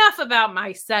out. But enough about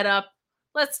my setup.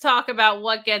 Let's talk about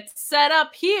what gets set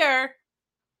up here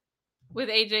with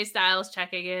AJ Styles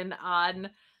checking in on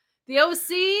the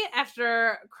OC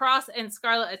after Cross and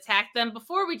Scarlett attacked them.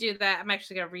 Before we do that, I'm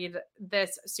actually going to read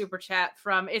this super chat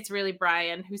from It's Really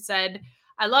Brian, who said,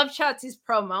 I love Shotzi's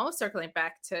promo, circling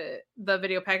back to the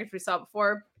video package we saw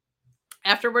before.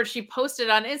 Afterwards, she posted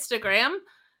on Instagram,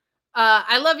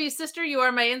 I love you, sister. You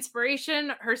are my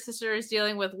inspiration. Her sister is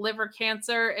dealing with liver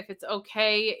cancer. If it's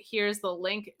okay, here's the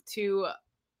link to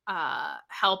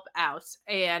help out.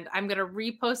 And I'm going to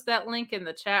repost that link in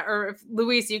the chat. Or if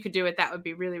Luis, you could do it, that would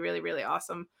be really, really, really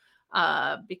awesome.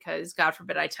 Because God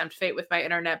forbid I tempt fate with my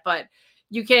internet. But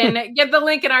you can get the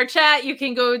link in our chat. You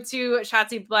can go to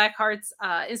Shotzi Blackheart's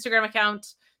Instagram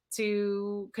account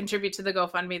to contribute to the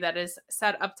GoFundMe that is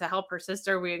set up to help her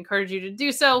sister. We encourage you to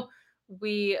do so.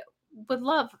 We would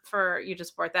love for you to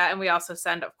support that. And we also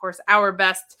send, of course, our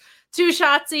best to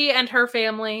Shotzi and her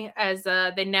family as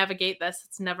they navigate this.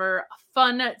 It's never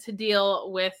fun to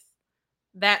deal with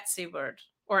that C word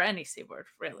or any C word,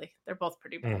 really. They're both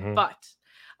pretty bad. Mm-hmm. But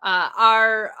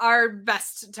our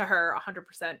best to her,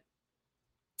 100%.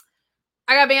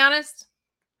 I gotta be honest.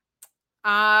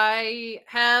 I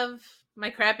have my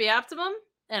crappy Optimum,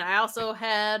 and I also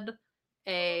had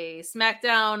a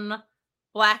Smackdown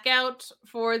blackout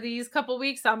for these couple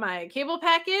weeks on my cable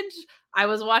package. I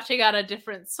was watching on a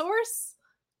different source.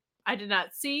 I did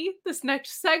not see this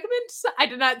next segment. I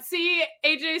did not see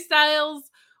AJ Styles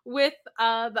with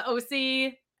the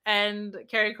OC and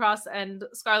Karrion Kross and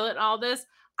Scarlett and all this.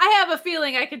 I have a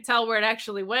feeling I could tell where it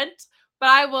actually went, but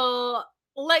I will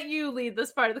let you lead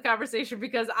this part of the conversation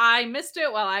because I missed it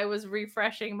while I was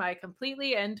refreshing my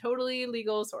completely and totally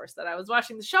legal source that I was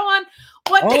watching the show on.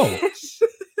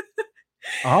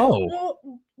 Well,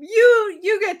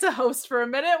 you get to host for a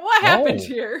minute. What happened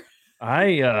here?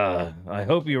 I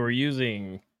hope you were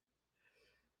using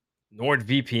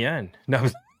NordVPN. No.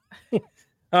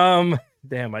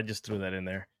 Damn, I just threw that in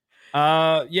there.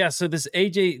 Yeah, so the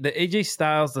AJ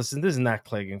Styles, listen, this is not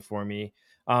clicking for me.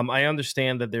 I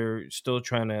understand that they're still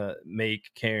trying to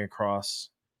make Karrion Kross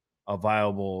a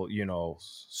viable,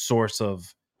 source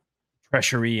of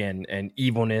treachery and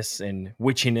evilness and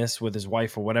witchiness with his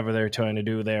wife or whatever they're trying to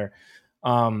do there.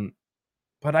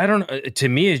 But I don't know. To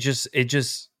me, it just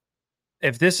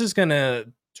if this is gonna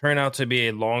turn out to be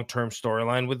a long-term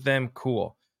storyline with them,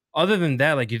 cool. Other than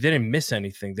that, like, you didn't miss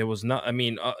anything. There was not. I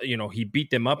mean, he beat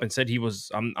them up and said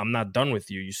I'm not done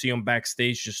with you. You see him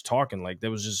backstage just talking. Like,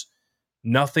 there was just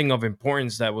nothing of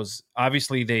importance. That was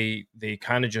obviously they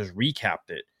kind of just recapped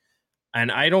it,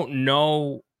 and I don't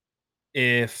know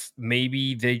if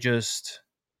maybe they just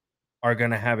are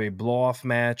going to have a blow-off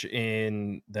match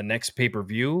in the next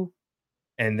pay-per-view,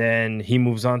 and then he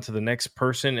moves on to the next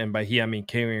person, and by he, I mean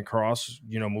Karrion Kross,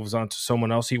 moves on to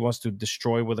someone else he wants to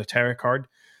destroy with a tarot card.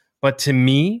 But to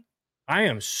me, I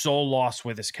am so lost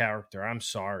with this character. I'm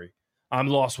sorry. I'm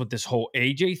lost with this whole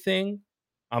AJ thing.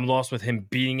 I'm lost with him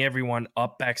beating everyone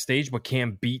up backstage, but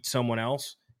can't beat someone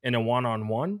else in a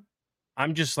one-on-one.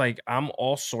 I'm just like, I'm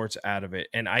all sorts out of it.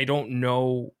 And I don't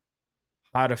know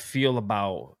how to feel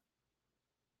about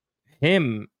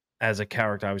him as a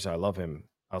character. Obviously, I love him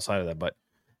outside of that.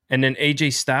 And then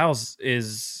AJ Styles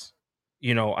is,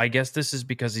 I guess this is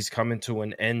because he's coming to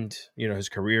an end. His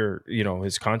career,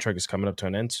 his contract is coming up to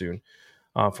an end soon,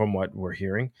 from what we're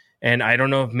hearing. And I don't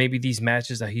know if maybe these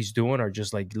matches that he's doing are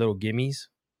just like little gimmies,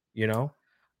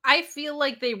 I feel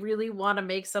like they really want to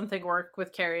make something work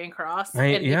with Karrion Kross.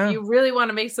 If you really want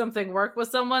to make something work with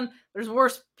someone, there's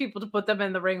worse people to put them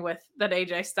in the ring with than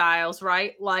AJ Styles,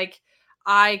 right? Like,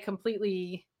 I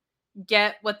completely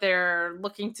get what they're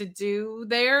looking to do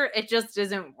there. It just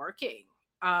isn't working,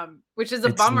 which is a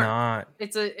bummer. Not.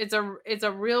 It's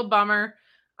a real bummer.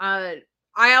 I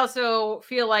also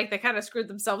feel like they kind of screwed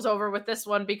themselves over with this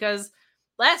one because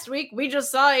last week, we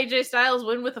just saw AJ Styles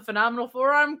win with a phenomenal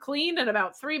forearm clean in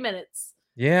about 3 minutes.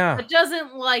 Yeah. It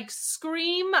doesn't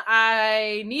scream,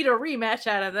 I need a rematch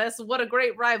out of this. What a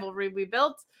great rivalry we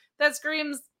built. That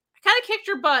screams, I kind of kicked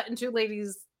your butt and two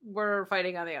ladies were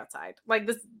fighting on the outside. Like,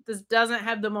 this doesn't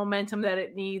have the momentum that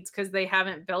it needs because they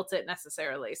haven't built it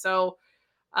necessarily. So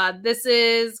this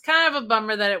is kind of a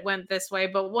bummer that it went this way.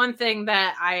 But one thing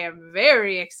that I am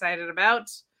very excited about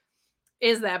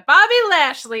is that Bobby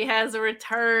Lashley has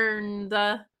returned.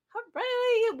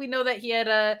 Hooray! We know that he had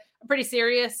a pretty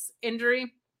serious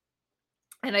injury,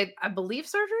 and I believe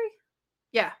surgery.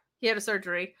 Yeah, he had a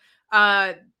surgery.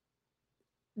 That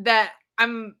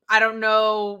I don't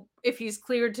know if he's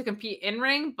cleared to compete in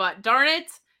ring, but darn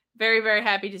it, very, very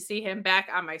happy to see him back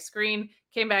on my screen.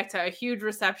 Came back to a huge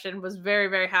reception, was very,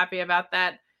 very happy about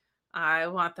that. I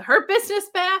want the Hurt Business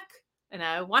back, and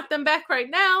I want them back right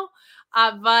now.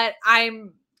 But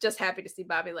I'm just happy to see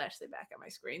Bobby Lashley back on my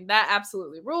screen. That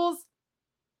absolutely rules.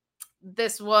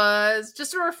 This was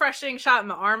just a refreshing shot in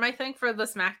the arm, I think, for the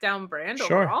SmackDown brand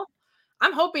overall.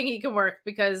 I'm hoping he can work,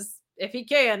 because if he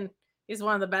can, he's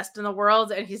one of the best in the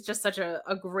world, and he's just such a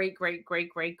great, great, great,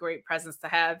 great, great presence to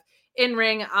have in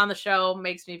ring on the show.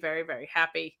 Makes me very, very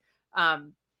happy.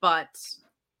 But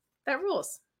that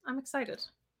rules. I'm excited.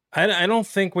 I don't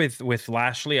think with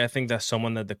Lashley, I think that's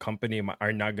someone that the company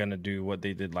are not going to do what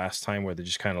they did last time, where they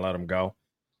just kind of let him go.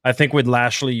 I think with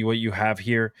Lashley, what you have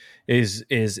here is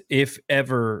if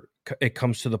ever it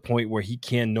comes to the point where he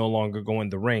can no longer go in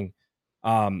the ring,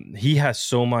 he has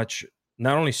so much,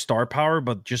 not only star power,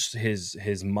 but just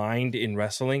his mind in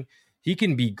wrestling. He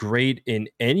can be great in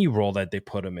any role that they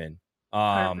put him in.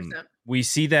 100%. We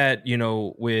see that,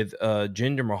 with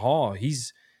Jinder Mahal.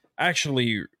 He's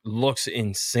actually looks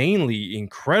insanely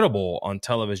incredible on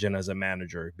television as a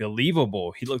manager.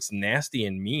 Believable. He looks nasty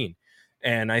and mean.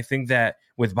 And I think that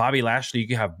with Bobby Lashley, you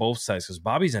can have both sides, because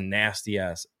Bobby's a nasty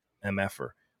ass MFer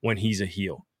when he's a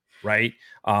heel, right?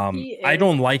 I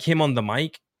don't like him on the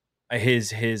mic.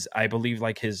 I believe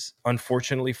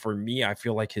unfortunately for me, I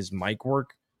feel like his mic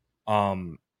work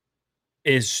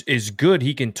is good.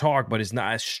 He can talk, but it's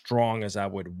not as strong as I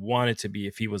would want it to be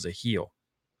if he was a heel.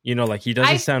 He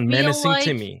doesn't sound menacing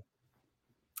to me.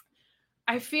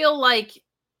 I feel like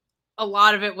a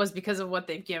lot of it was because of what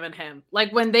they've given him.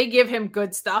 Like, when they give him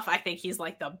good stuff, I think he's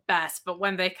like the best. But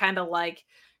when they kind of like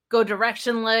go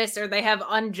directionless, or they have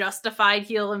unjustified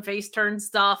heel and face turn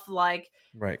stuff, like,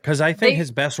 right? Because I think his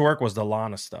best work was the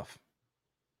Lana stuff.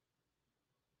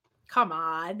 Come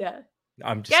on.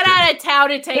 I'm just Get kidding. out of town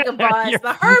to take a bus.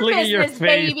 The Hurt Business,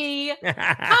 baby. Come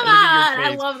on.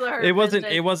 I love the Hurt Business.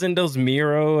 It wasn't those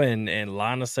Miro and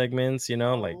Lana segments, like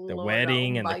the Lord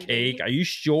wedding almighty. and the cake. Are you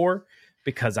sure?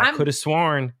 Because I could have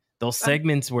sworn those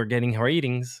segments were getting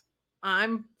ratings.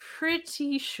 I'm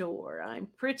pretty sure.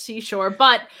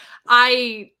 But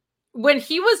when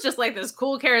he was just like this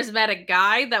cool, charismatic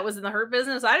guy that was in the Hurt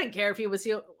Business, I didn't care if he was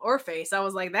heel or face. I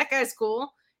was like, that guy's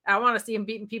cool. I want to see him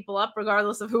beating people up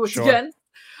regardless of who it's against.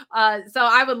 So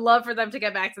I would love for them to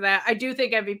get back to that. I do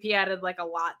think MVP added like a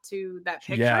lot to that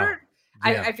picture.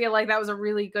 Yeah. I feel like that was a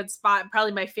really good spot.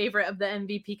 Probably my favorite of the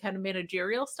MVP kind of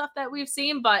managerial stuff that we've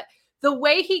seen. But the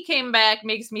way he came back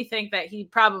makes me think that he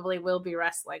probably will be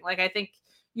wrestling. Like, I think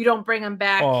you don't bring him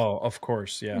back. Oh, of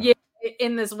course. Yeah.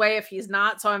 In this way if he's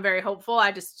not. So I'm very hopeful.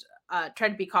 I just try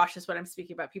to be cautious when I'm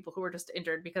speaking about people who are just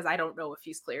injured, because I don't know if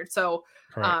he's cleared. So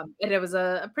and it was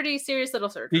a pretty serious little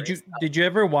surgery. Did you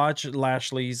ever watch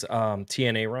Lashley's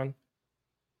TNA run?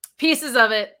 Pieces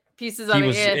of it.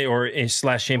 Or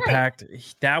 / Impact.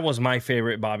 Right. That was my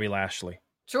favorite Bobby Lashley.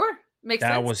 Sure. Makes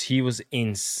sense. He was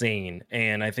insane.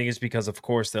 And I think it's because, of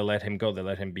course, they let him go. They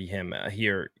let him be him.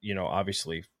 Here,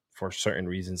 obviously for certain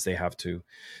reasons they have to,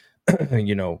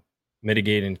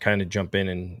 mitigate and kind of jump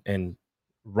in and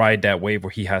ride that wave where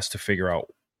he has to figure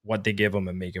out what they give him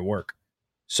and make it work.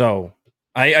 So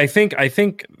I think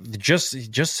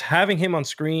just having him on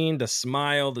screen, the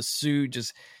smile, the suit,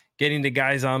 just getting the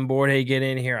guys on board. Hey, get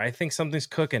in here. I think something's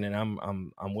cooking, and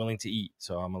I'm willing to eat.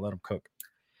 So I'm gonna let him cook.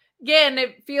 Yeah, and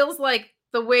it feels like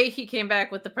the way he came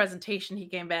back with the presentation he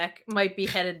came back might be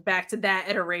headed back to that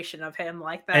iteration of him,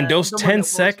 like that. And those 10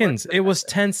 seconds, it was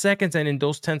 10 seconds. And in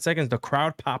those 10 seconds, the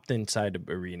crowd popped inside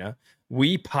the arena.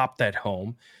 We popped at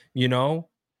home,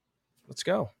 let's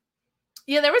go.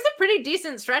 Yeah, there was a pretty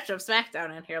decent stretch of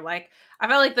SmackDown in here. Like, I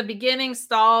felt like the beginning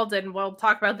stalled, and we'll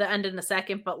talk about the end in a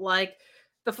second, but like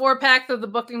the 4-pack of the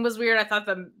booking was weird. I thought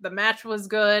the match was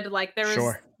good. Like, there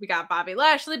was, we got Bobby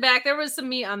Lashley back. There was some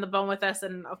meat on the bone with us.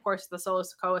 And of course the Solo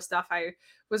Sikoa stuff I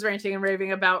was ranting and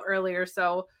raving about earlier.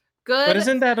 So good. But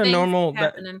isn't that a normal,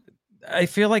 I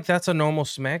feel like that's a normal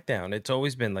SmackDown. It's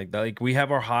always been like that. Like, we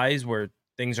have our highs where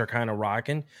things are kind of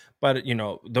rocking, but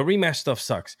the rematch stuff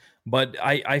sucks. But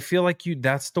I feel like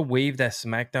that's the wave that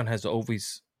SmackDown has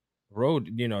always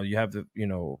rode. You have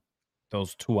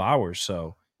those 2 hours.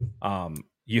 So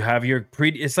you have your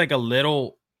it's like a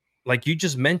little, like you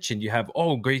just mentioned, you have,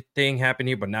 great thing happened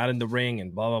here, but not in the ring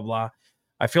and blah, blah, blah.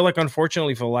 I feel like,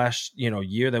 unfortunately, for the last,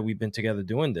 year that we've been together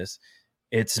doing this,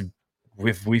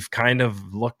 we've kind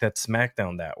of looked at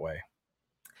SmackDown that way.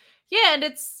 Yeah. And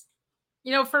it's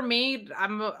For me,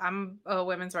 I'm a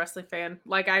women's wrestling fan.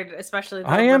 Like especially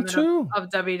I the am women too. of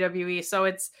WWE. So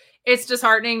it's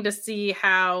disheartening to see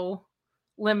how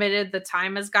limited the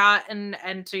time has got,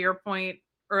 and to your point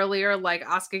earlier, like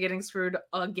Asuka getting screwed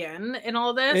again in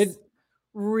all this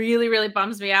really, really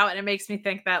bums me out, and it makes me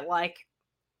think that like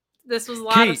this was a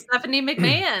lot of Kate, Stephanie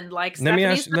McMahon. Like let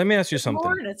me Stephanie's ask you something.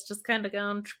 more, and it's just kind of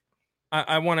gone.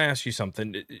 I want to ask you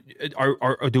something.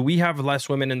 Do we have less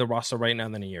women in the roster right now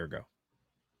than a year ago?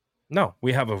 No,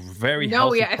 we have a very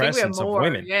healthy presence of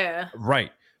women. Yeah.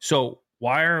 Right. So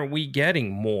why aren't we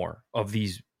getting more of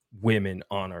these women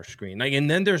on our screen? Like, and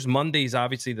then there's Mondays,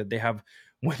 obviously, that they have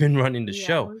women running the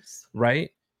show,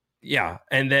 right? Yeah.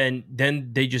 And then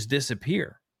they just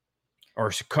disappear,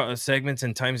 or segments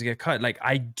and times get cut. Like,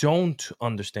 I don't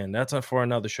understand. That's not for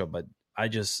another show, but it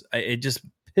just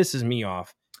pisses me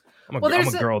off. I'm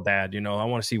a girl dad, I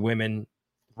want to see women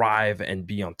thrive and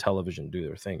be on television, do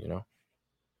their thing,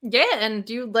 Yeah, and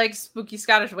you like spooky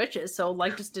Scottish witches, so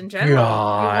like just in general,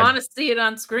 you want to see it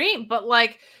on screen. But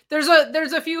like, there's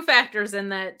a few factors in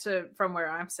that from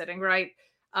where I'm sitting, right?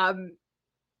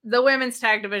 The women's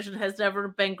tag division has never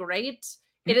been great.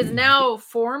 It is now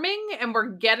forming, and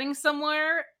we're getting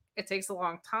somewhere. It takes a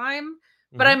long time,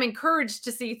 but I'm encouraged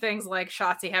to see things like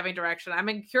Shotzi having direction. I'm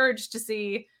encouraged to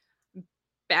see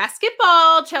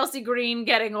basketball, Chelsea Green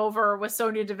getting over with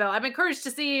Sonya Deville. I'm encouraged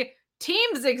to see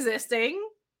teams existing,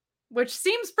 which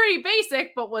seems pretty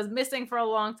basic, but was missing for a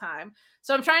long time.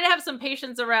 So I'm trying to have some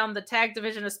patience around the tag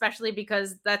division, especially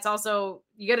because that's also,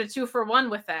 you get a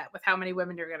 2-for-1 with that, with how many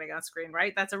women you're getting on screen,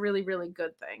 right? That's a really, really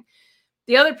good thing.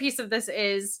 The other piece of this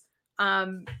is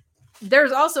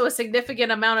there's also a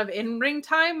significant amount of in-ring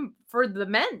time for the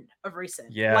men of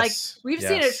recent. Yes. Like, we've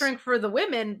seen it shrink for the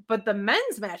women, but the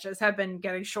men's matches have been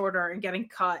getting shorter and getting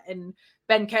cut and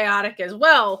been chaotic as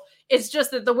well. It's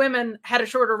just that the women had a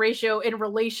shorter ratio in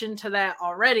relation to that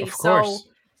already. Of course. So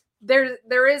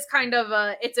there is kind of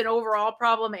it's an overall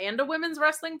problem and a women's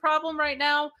wrestling problem right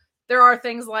now. There are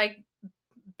things like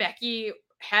Becky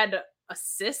had a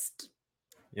cyst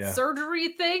surgery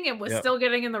thing and was still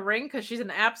getting in the ring because she's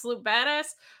an absolute badass.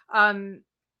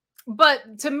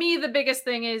 But to me, the biggest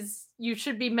thing is you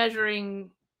should be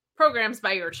measuring programs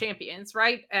by your champions,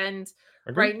 right? And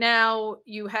right now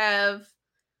you have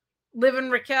Liv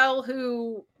and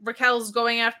Raquel's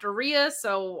going after Rhea.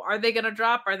 So are they going to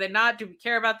drop? Are they not? Do we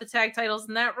care about the tag titles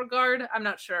in that regard? I'm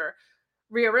not sure.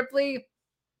 Rhea Ripley,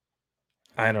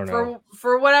 I don't know.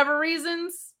 For whatever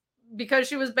reasons, because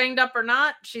she was banged up or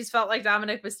not, she's felt like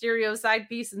Dominic Mysterio's side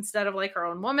piece instead of like her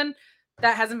own woman.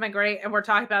 That hasn't been great. And we're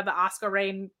talking about the Asuka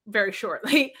reign very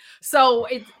shortly. So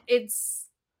it's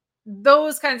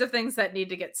those kinds of things that need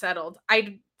to get settled.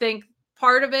 I think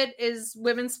part of it is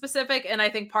women specific, and I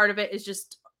think part of it is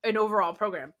just an overall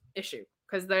program issue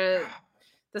because the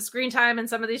screen time and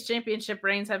some of these championship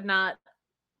reigns have not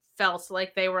felt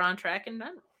like they were on track in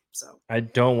general. So I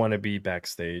don't want to be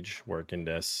backstage working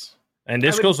this. And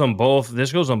this goes on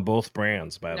both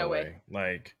brands, by the way.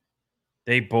 Like,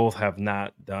 they both have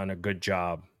not done a good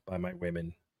job by my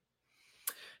women.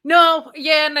 No,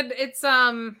 yeah, and it's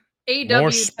AEW.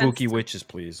 More spooky witches,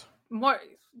 please. More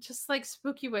just like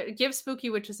spooky witch. Give spooky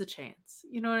witches a chance.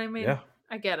 You know what I mean? Yeah.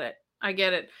 I get it.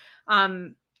 Yeah,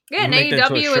 and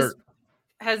AEW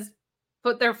has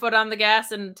put their foot on the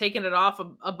gas and taken it off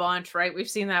a bunch, right? We've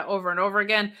seen that over and over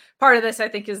again. Part of this, I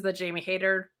think, is the Jamie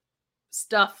Hayter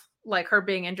stuff. Like, her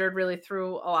being injured really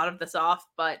threw a lot of this off,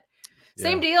 but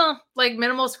same deal. Like,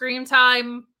 minimal screen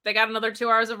time. They got another 2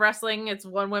 hours of wrestling. It's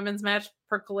one women's match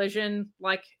per collision.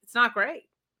 Like, it's not great.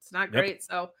 It's not great.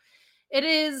 So it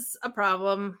is a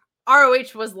problem.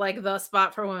 ROH was like the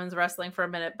spot for women's wrestling for a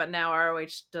minute, but now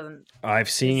ROH doesn't. I've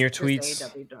seen your tweets.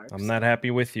 I'm not happy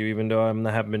with you, even though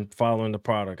I haven't been following the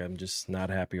product. I'm just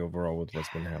not happy overall with what's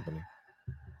been happening.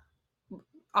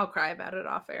 I'll cry about it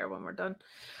off air when we're done.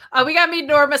 We got Meet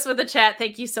Normus with the chat.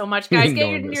 Thank you so much, guys.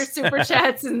 Get your super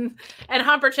chats and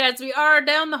humper chats. We are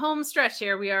down the home stretch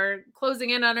here. We are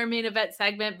closing in on our main event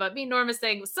segment, but Meet Normus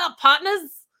saying, "What's up, partners?"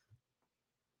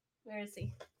 Where is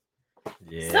he?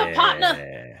 Yeah. What's up,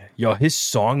 partner? Yo, his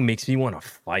song makes me want to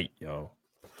fight, yo.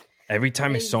 Every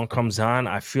time his song comes on,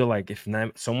 I feel like if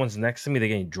someone's next to me, they're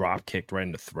getting drop kicked right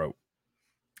in the throat.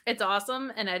 It's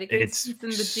awesome, and Eddie Kingston's in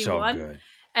the G1. So good.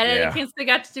 And Eddie Kingston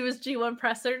got to do his G1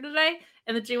 presser today,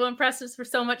 and the G1 pressers were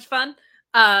so much fun.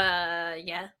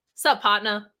 Yeah. Sup,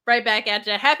 partner? Right back at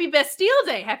you. Happy Bastille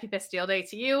Day. Happy Bastille Day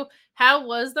to you. How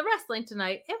was the wrestling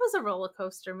tonight? It was a roller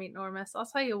coaster, Meet Normus. I'll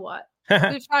tell you what.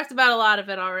 We've talked about a lot of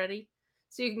it already,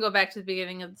 so you can go back to the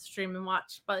beginning of the stream and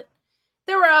watch. But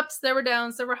there were ups, there were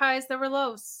downs, there were highs, there were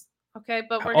lows. Okay,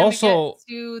 but we're going to Also, get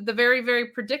to the very, very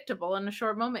predictable in a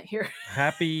short moment here.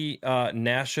 happy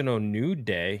National Nude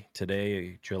Day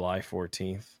today, July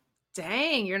 14th.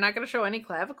 Dang, you're not going to show any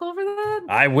clavicle for that?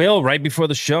 I will right before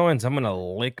the show ends. I'm gonna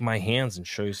lick my hands and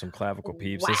show you some clavicle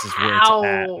peeps. Wow. This is where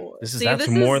it's at. That's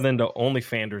more than the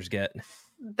OnlyFanders get.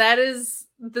 This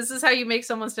is how you make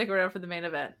someone stick around for the main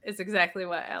event. It's exactly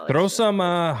what Alex. Throw some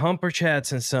humper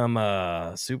chats and some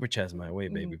super chats my way,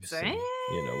 baby. So, Dang.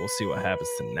 we'll see what happens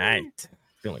tonight.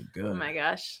 Feeling good. Oh my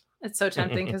gosh. It's so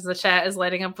tempting because the chat is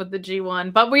lighting up with the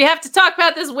G1. But we have to talk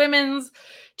about this women's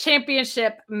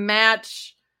championship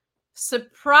match.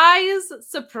 Surprise,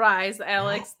 surprise,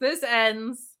 Alex. This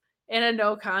ends in a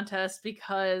no contest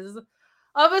because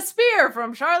of a spear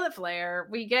from Charlotte Flair.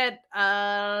 We get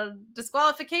a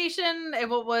disqualification. It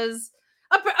was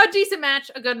a decent match,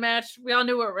 a good match. We all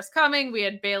knew where it was coming. We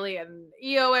had Bayley and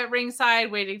Io at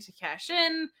ringside waiting to cash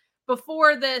in.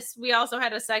 Before this, we also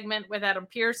had a segment with Adam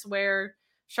Pearce where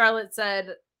Charlotte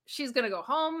said she's going to go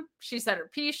home. She said her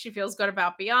piece. She feels good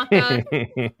about Bianca.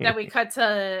 Then we cut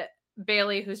to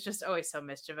Bayley, who's just always so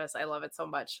mischievous. I love it so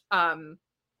much.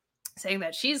 Saying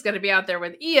that she's going to be out there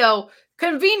with Io.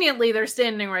 Conveniently, they're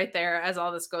standing right there as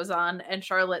all this goes on. And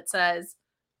Charlotte says,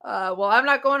 well, I'm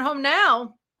not going home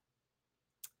now.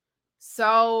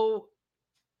 So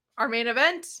our main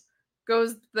event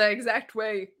goes the exact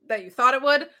way that you thought it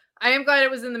would. I am glad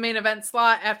it was in the main event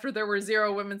slot after there were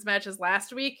 0 women's matches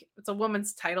last week. It's a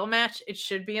women's title match. It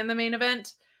should be in the main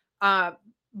event.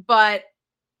 But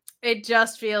it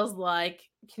just feels like,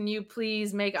 can you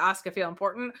please make Asuka feel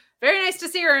important? Very nice to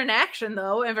see her in action,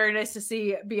 though, and very nice to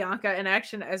see Bianca in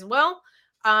action as well.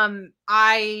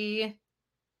 I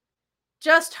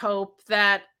just hope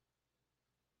that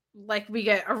we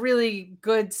get a really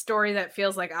good story that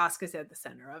feels like Asuka's at the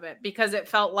center of it, because it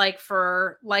felt like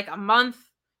for a month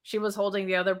she was holding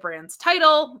the other brand's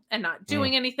title and not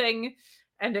doing anything.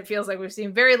 And it feels like we've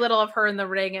seen very little of her in the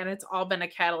ring, and it's all been a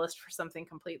catalyst for something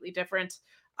completely different.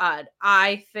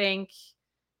 I think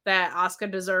that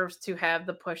Asuka deserves to have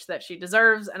the push that she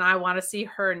deserves, and I want to see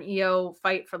her and Io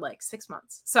fight for 6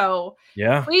 months. So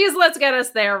yeah, please let's get us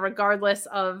there, regardless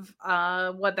of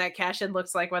what that cash-in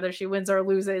looks like, whether she wins or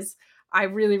loses. I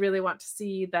really, really want to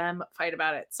see them fight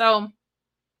about it. So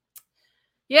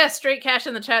yeah, straight cash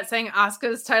in the chat saying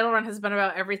Asuka's title run has been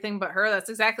about everything but her.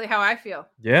 That's exactly how I feel.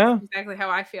 Yeah, that's exactly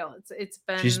how I feel.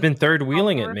 She's been third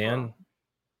wheeling it, man.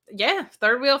 Yeah,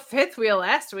 third wheel, fifth wheel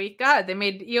last week. God, they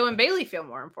made Io and Bayley feel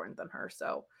more important than her.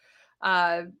 So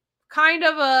kind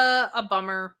of a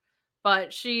bummer,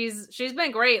 but she's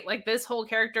been great. This whole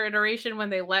character iteration, when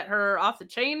they let her off the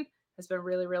chain, has been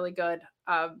really, really good.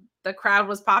 The crowd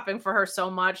was popping for her so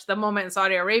much. The moment in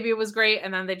Saudi Arabia was great,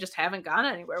 and then they just haven't gone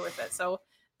anywhere with it. So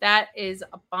that is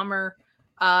a bummer.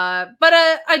 But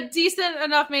a decent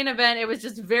enough main event. It was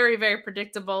just very, very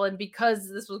predictable. And because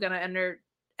this was going to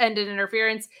end in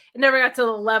interference, it never got to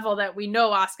the level that we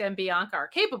know Asuka and Bianca are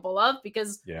capable of,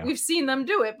 because we've seen them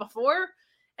do it before.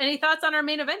 Any thoughts on our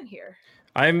main event here?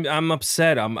 I'm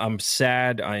upset. I'm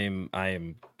sad. I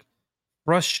am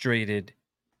frustrated.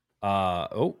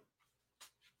 You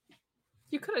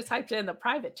could have typed it in the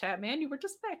private chat, man. You were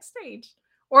just backstage.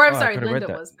 Or I'm sorry, Linda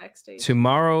was backstage.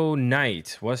 Tomorrow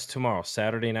night. What's tomorrow?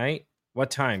 Saturday night?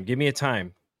 What time? Give me a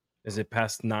time. Is it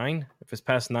past 9? If it's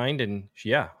past 9, then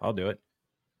I'll do it.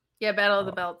 Yeah, Battle of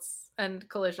the Belts and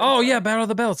Collision. Oh, yeah, Battle of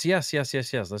the Belts. Yes.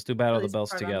 Let's do Battle of the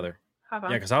Belts together. Yeah,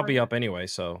 because I'll be up anyway,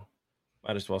 so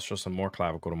might as well show some more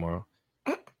clavicle tomorrow.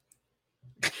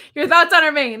 Your thoughts on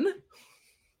our main?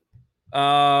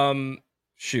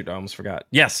 Shoot, I almost forgot.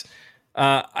 Yes.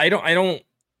 I'm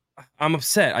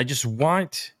upset. I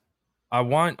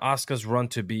want Asuka's run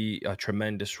to be a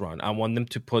tremendous run. I want them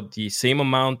to put the same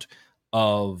amount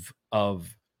of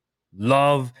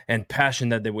love and passion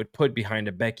that they would put behind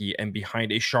a Becky and behind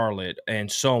a Charlotte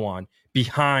and so on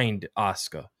behind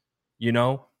Asuka.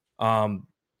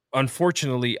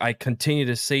 Unfortunately, I continue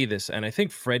to say this, and I think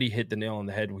Freddie hit the nail on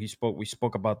the head when we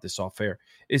spoke about this off air.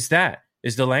 Is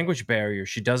the language barrier.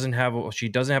 She doesn't have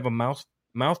a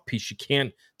mouthpiece. She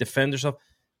can't defend herself.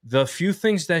 The few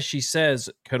things that she says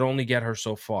could only get her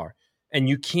so far. And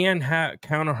you can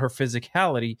counter her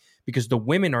physicality, because the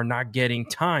women are not getting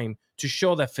time to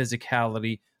show that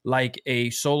physicality like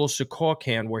a Solo Sikoa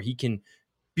can, where he can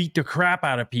beat the crap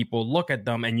out of people, look at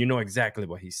them, and you know exactly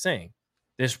what he's saying.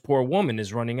 This poor woman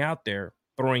is running out there,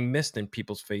 throwing mist in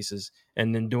people's faces,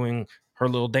 and then doing her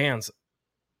little dance,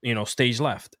 stage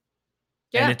left.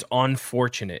 Yeah. And it's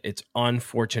unfortunate. It's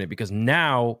unfortunate, because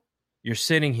now you're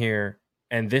sitting here,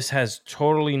 and this has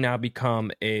totally now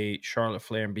become a Charlotte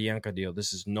Flair and Bianca deal.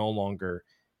 This is no longer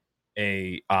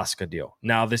a Asuka deal.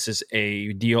 Now this is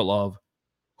a deal of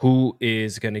who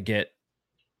is going to get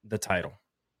the title.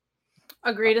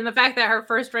 Agreed. And the fact that her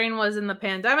first reign was in the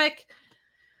pandemic,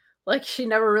 like she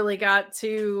never really got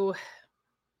to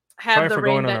have Sorry the for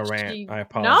reign going on that a rant. she. I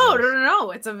apologize.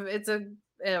 No. It's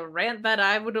a rant that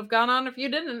I would have gone on if you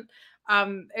didn't.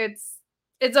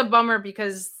 It's a bummer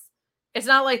because it's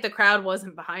not like the crowd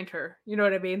wasn't behind her. You know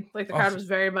what I mean? Like the crowd was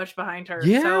very much behind her.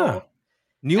 Yeah. So,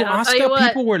 New Asuka,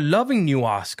 people were loving New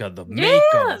Asuka. The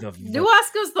makeup, New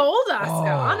Asuka's the old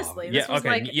Asuka. Honestly, this was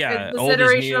like this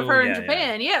iteration of her in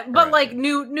Japan. Yeah, but right, like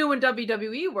new in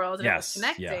WWE world, and it was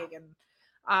connecting,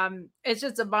 and it's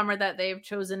just a bummer that they've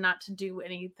chosen not to do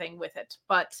anything with it.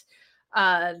 But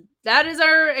that is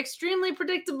our extremely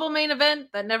predictable main event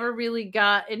that never really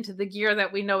got into the gear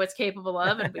that we know it's capable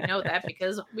of, and we know that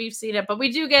because we've seen it. But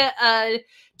we do get a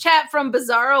chat from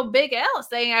Bizarro Big L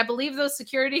saying, I believe those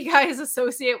security guys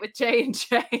associate with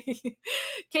J&J.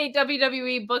 Kate,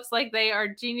 WWE books like they are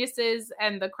geniuses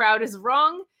and the crowd is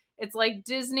wrong. It's like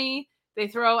Disney. They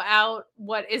throw out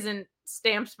what isn't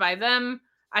stamped by them.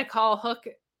 I call Hook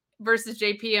versus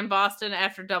JP in Boston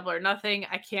after Double or Nothing.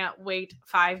 I can't wait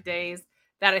 5 days.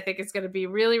 That I think is going to be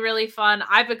really, really fun.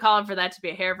 I've been calling for that to be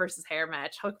a hair versus hair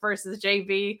match. Hook versus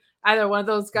JB. Either one of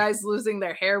those guys losing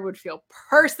their hair would feel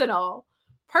personal.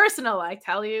 Personal, I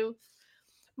tell you.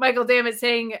 Michael Dammit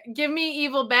saying, give me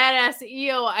evil badass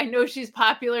EO. I know she's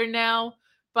popular now,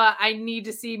 but I need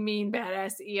to see mean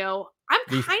badass EO.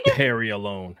 Leave Perry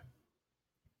alone.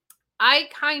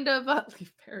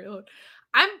 Leave Perry alone.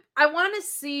 I want to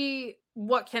see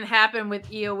what can happen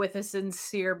with EO with a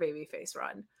sincere babyface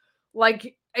run.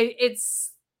 Like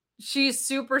she's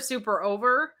super, super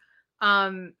over.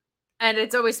 And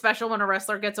it's always special when a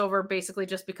wrestler gets over basically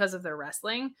just because of their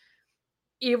wrestling.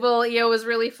 Evil EO is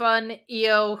really fun.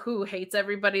 EO, who hates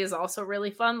everybody, is also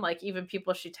really fun. Like even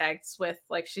people she tags with,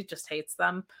 like she just hates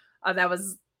them. That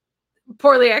was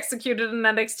poorly executed in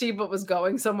NXT, but was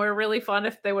going somewhere really fun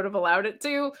if they would have allowed it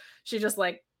to. She just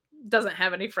like doesn't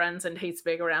have any friends and hates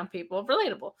being around people.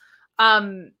 Relatable.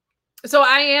 So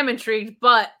I am intrigued,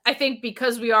 but I think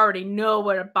because we already know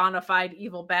what a bona fide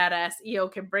evil badass EO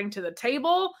can bring to the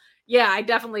table, yeah,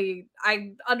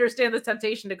 I understand the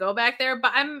temptation to go back there,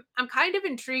 but I'm kind of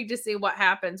intrigued to see what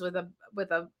happens with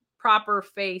a proper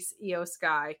face EO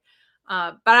Sky.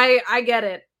 But I get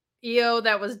it. EO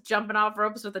that was jumping off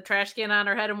ropes with a trash can on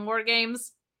her head in War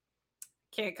Games.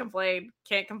 Can't complain.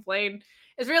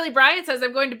 It's really Brian says,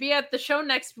 I'm going to be at the show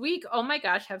next week. Oh my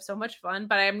gosh, have so much fun,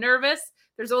 but I am nervous.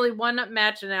 There's only one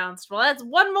match announced. Well, that's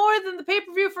one more than the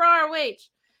pay-per-view for ROH.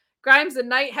 Grimes and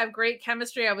Knight have great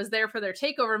chemistry. I was there for their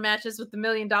takeover matches with the $1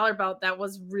 Million belt. That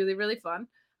was really, really fun.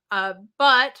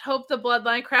 But hope the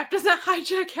Bloodline crap doesn't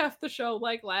hijack half the show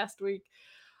like last week.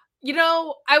 You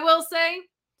know, I will say,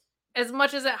 as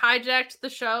much as it hijacked the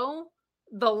show,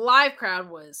 the live crowd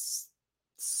was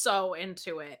so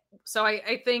into it. So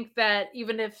I think that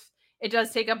even if it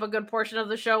does take up a good portion of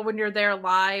the show when you're there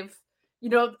live, you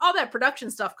know, all that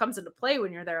production stuff comes into play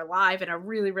when you're there live in a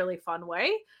really, really fun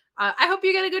way. I hope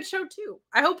you get a good show too.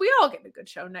 I hope we all get a good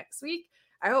show next week.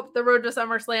 I hope the road to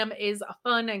SummerSlam is a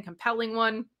fun and compelling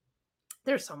one.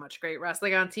 There's so much great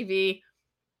wrestling on TV.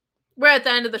 We're at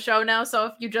the end of the show now, so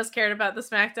if you just cared about the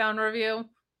SmackDown review,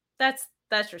 that's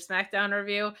your SmackDown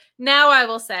review. Now I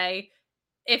will say,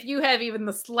 if you have even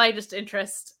the slightest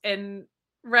interest in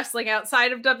wrestling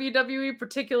outside of WWE,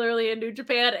 particularly in New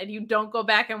Japan, and you don't go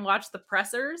back and watch the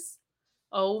pressers,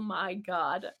 oh my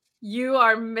God, you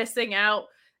are missing out.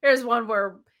 There's one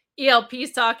where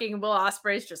ELP's talking and Will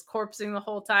Ospreay's just corpsing the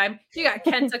whole time. You got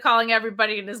Kenta calling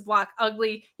everybody in his block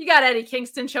ugly. You got Eddie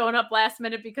Kingston showing up last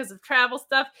minute because of travel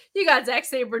stuff. You got Zack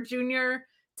Sabre Jr.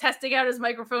 testing out his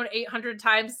microphone 800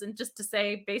 times and just to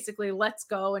say basically let's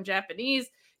go in Japanese.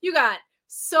 You got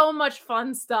so much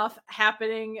fun stuff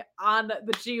happening on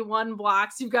the G1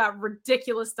 blocks. You've got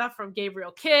ridiculous stuff from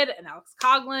Gabriel Kidd and Alex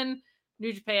Coughlin.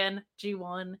 New Japan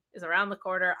G1 is around the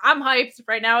corner. I'm hyped.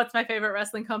 Right now, it's my favorite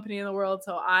wrestling company in the world,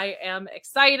 so I am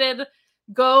excited.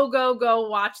 Go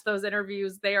watch those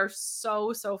interviews. They are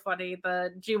so, so funny.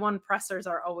 The G1 pressers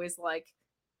are always like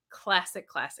classic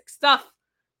stuff.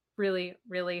 Really,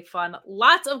 really fun.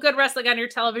 Lots of good wrestling on your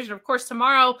television. Of course,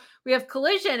 tomorrow we have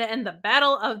Collision and the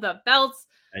Battle of the Belts.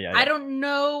 Yeah. I don't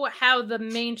know how the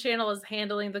main channel is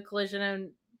handling the Collision and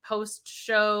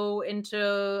post-show into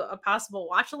a possible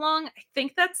watch-along. I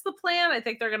think that's the plan. I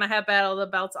think they're going to have Battle of the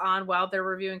Belts on while they're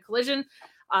reviewing Collision.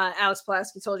 Alex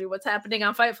Pulaski told you what's happening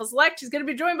on Fightful Select. He's going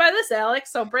to be joined by this,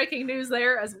 Alex. So breaking news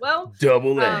there as well.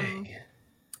 Double A.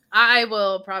 I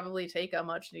will probably take a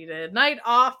much needed night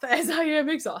off as I am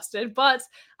exhausted, but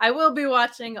I will be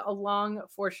watching along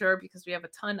for sure because we have a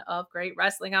ton of great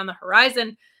wrestling on the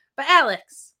horizon. But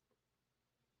Alex,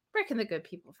 where can the good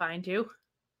people find you?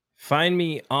 Find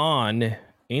me on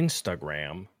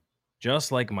Instagram,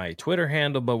 just like my Twitter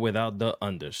handle, but without the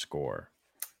underscore.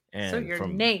 And so your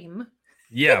name.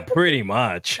 Yeah, pretty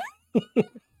much.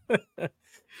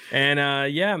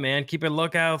 And yeah, man, keep a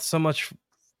lookout. So much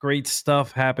great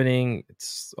stuff happening.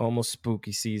 It's almost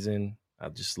spooky season. I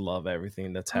just love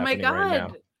everything that's happening right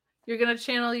now. You're gonna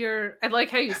channel your. I like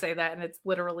how you say that, and it's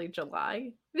literally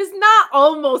July. It is not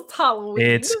almost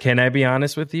Halloween. Can I be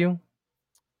honest with you?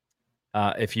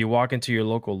 If you walk into your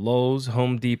local Lowe's,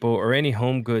 Home Depot, or any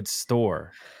home goods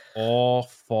store, all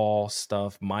fall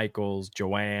stuff, Michael's,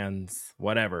 Joann's,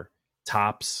 whatever,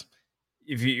 Tops.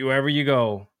 If you wherever you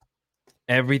go,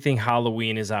 everything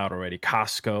Halloween is out already.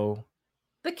 Costco.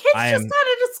 The kids just got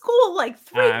into school like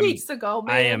 3 weeks ago,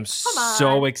 man. I am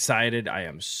so excited. I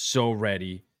am so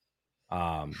ready.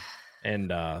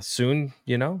 And soon,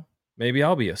 maybe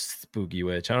I'll be a spooky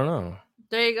witch. I don't know.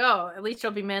 There you go. At least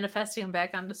you'll be manifesting them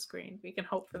back on the screen. We can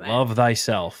hope for that. Love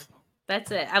thyself. That's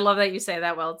it. I love that you say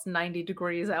that. Well, it's 90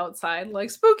 degrees outside.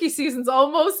 Like spooky season's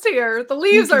almost here. The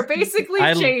leaves are basically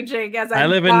changing as I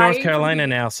live in North Carolina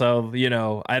now, so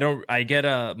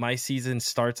my season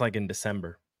starts like in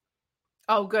December.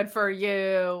 Oh, good for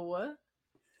you.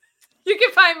 You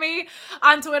can find me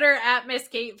on Twitter at Miss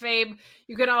Kate Fabe.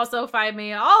 You can also find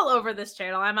me all over this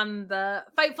channel. I'm on the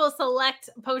Fightful Select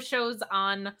post shows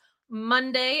on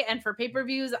Monday, and for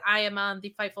pay-per-views, I am on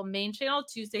the Fightful main channel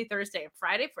Tuesday, Thursday, and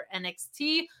Friday for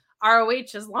NXT,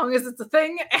 ROH, as long as it's a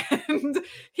thing. And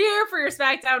here for your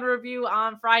SmackDown review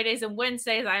on Fridays and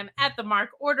Wednesdays, I am at the Mark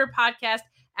Order Podcast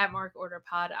at Mark Order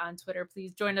Pod on Twitter.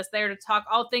 Please join us there to talk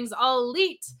all things All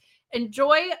Elite.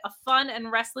 Enjoy a fun and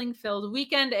wrestling-filled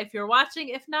weekend if you're watching.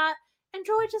 If not,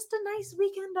 enjoy just a nice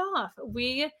weekend off.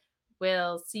 We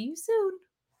will see you soon.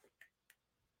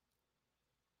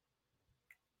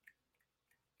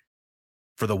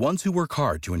 For the ones who work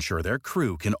hard to ensure their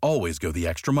crew can always go the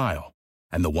extra mile,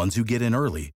 and the ones who get in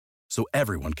early so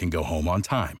everyone can go home on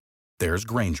time, there's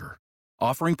Grainger,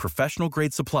 offering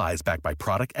professional-grade supplies backed by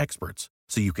product experts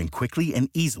so you can quickly and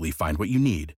easily find what you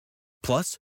need.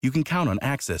 Plus, you can count on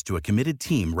access to a committed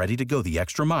team ready to go the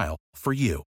extra mile for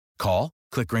you. Call,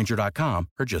 click Grainger.com,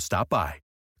 or just stop by.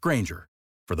 Grainger,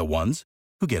 for the ones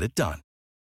who get it done.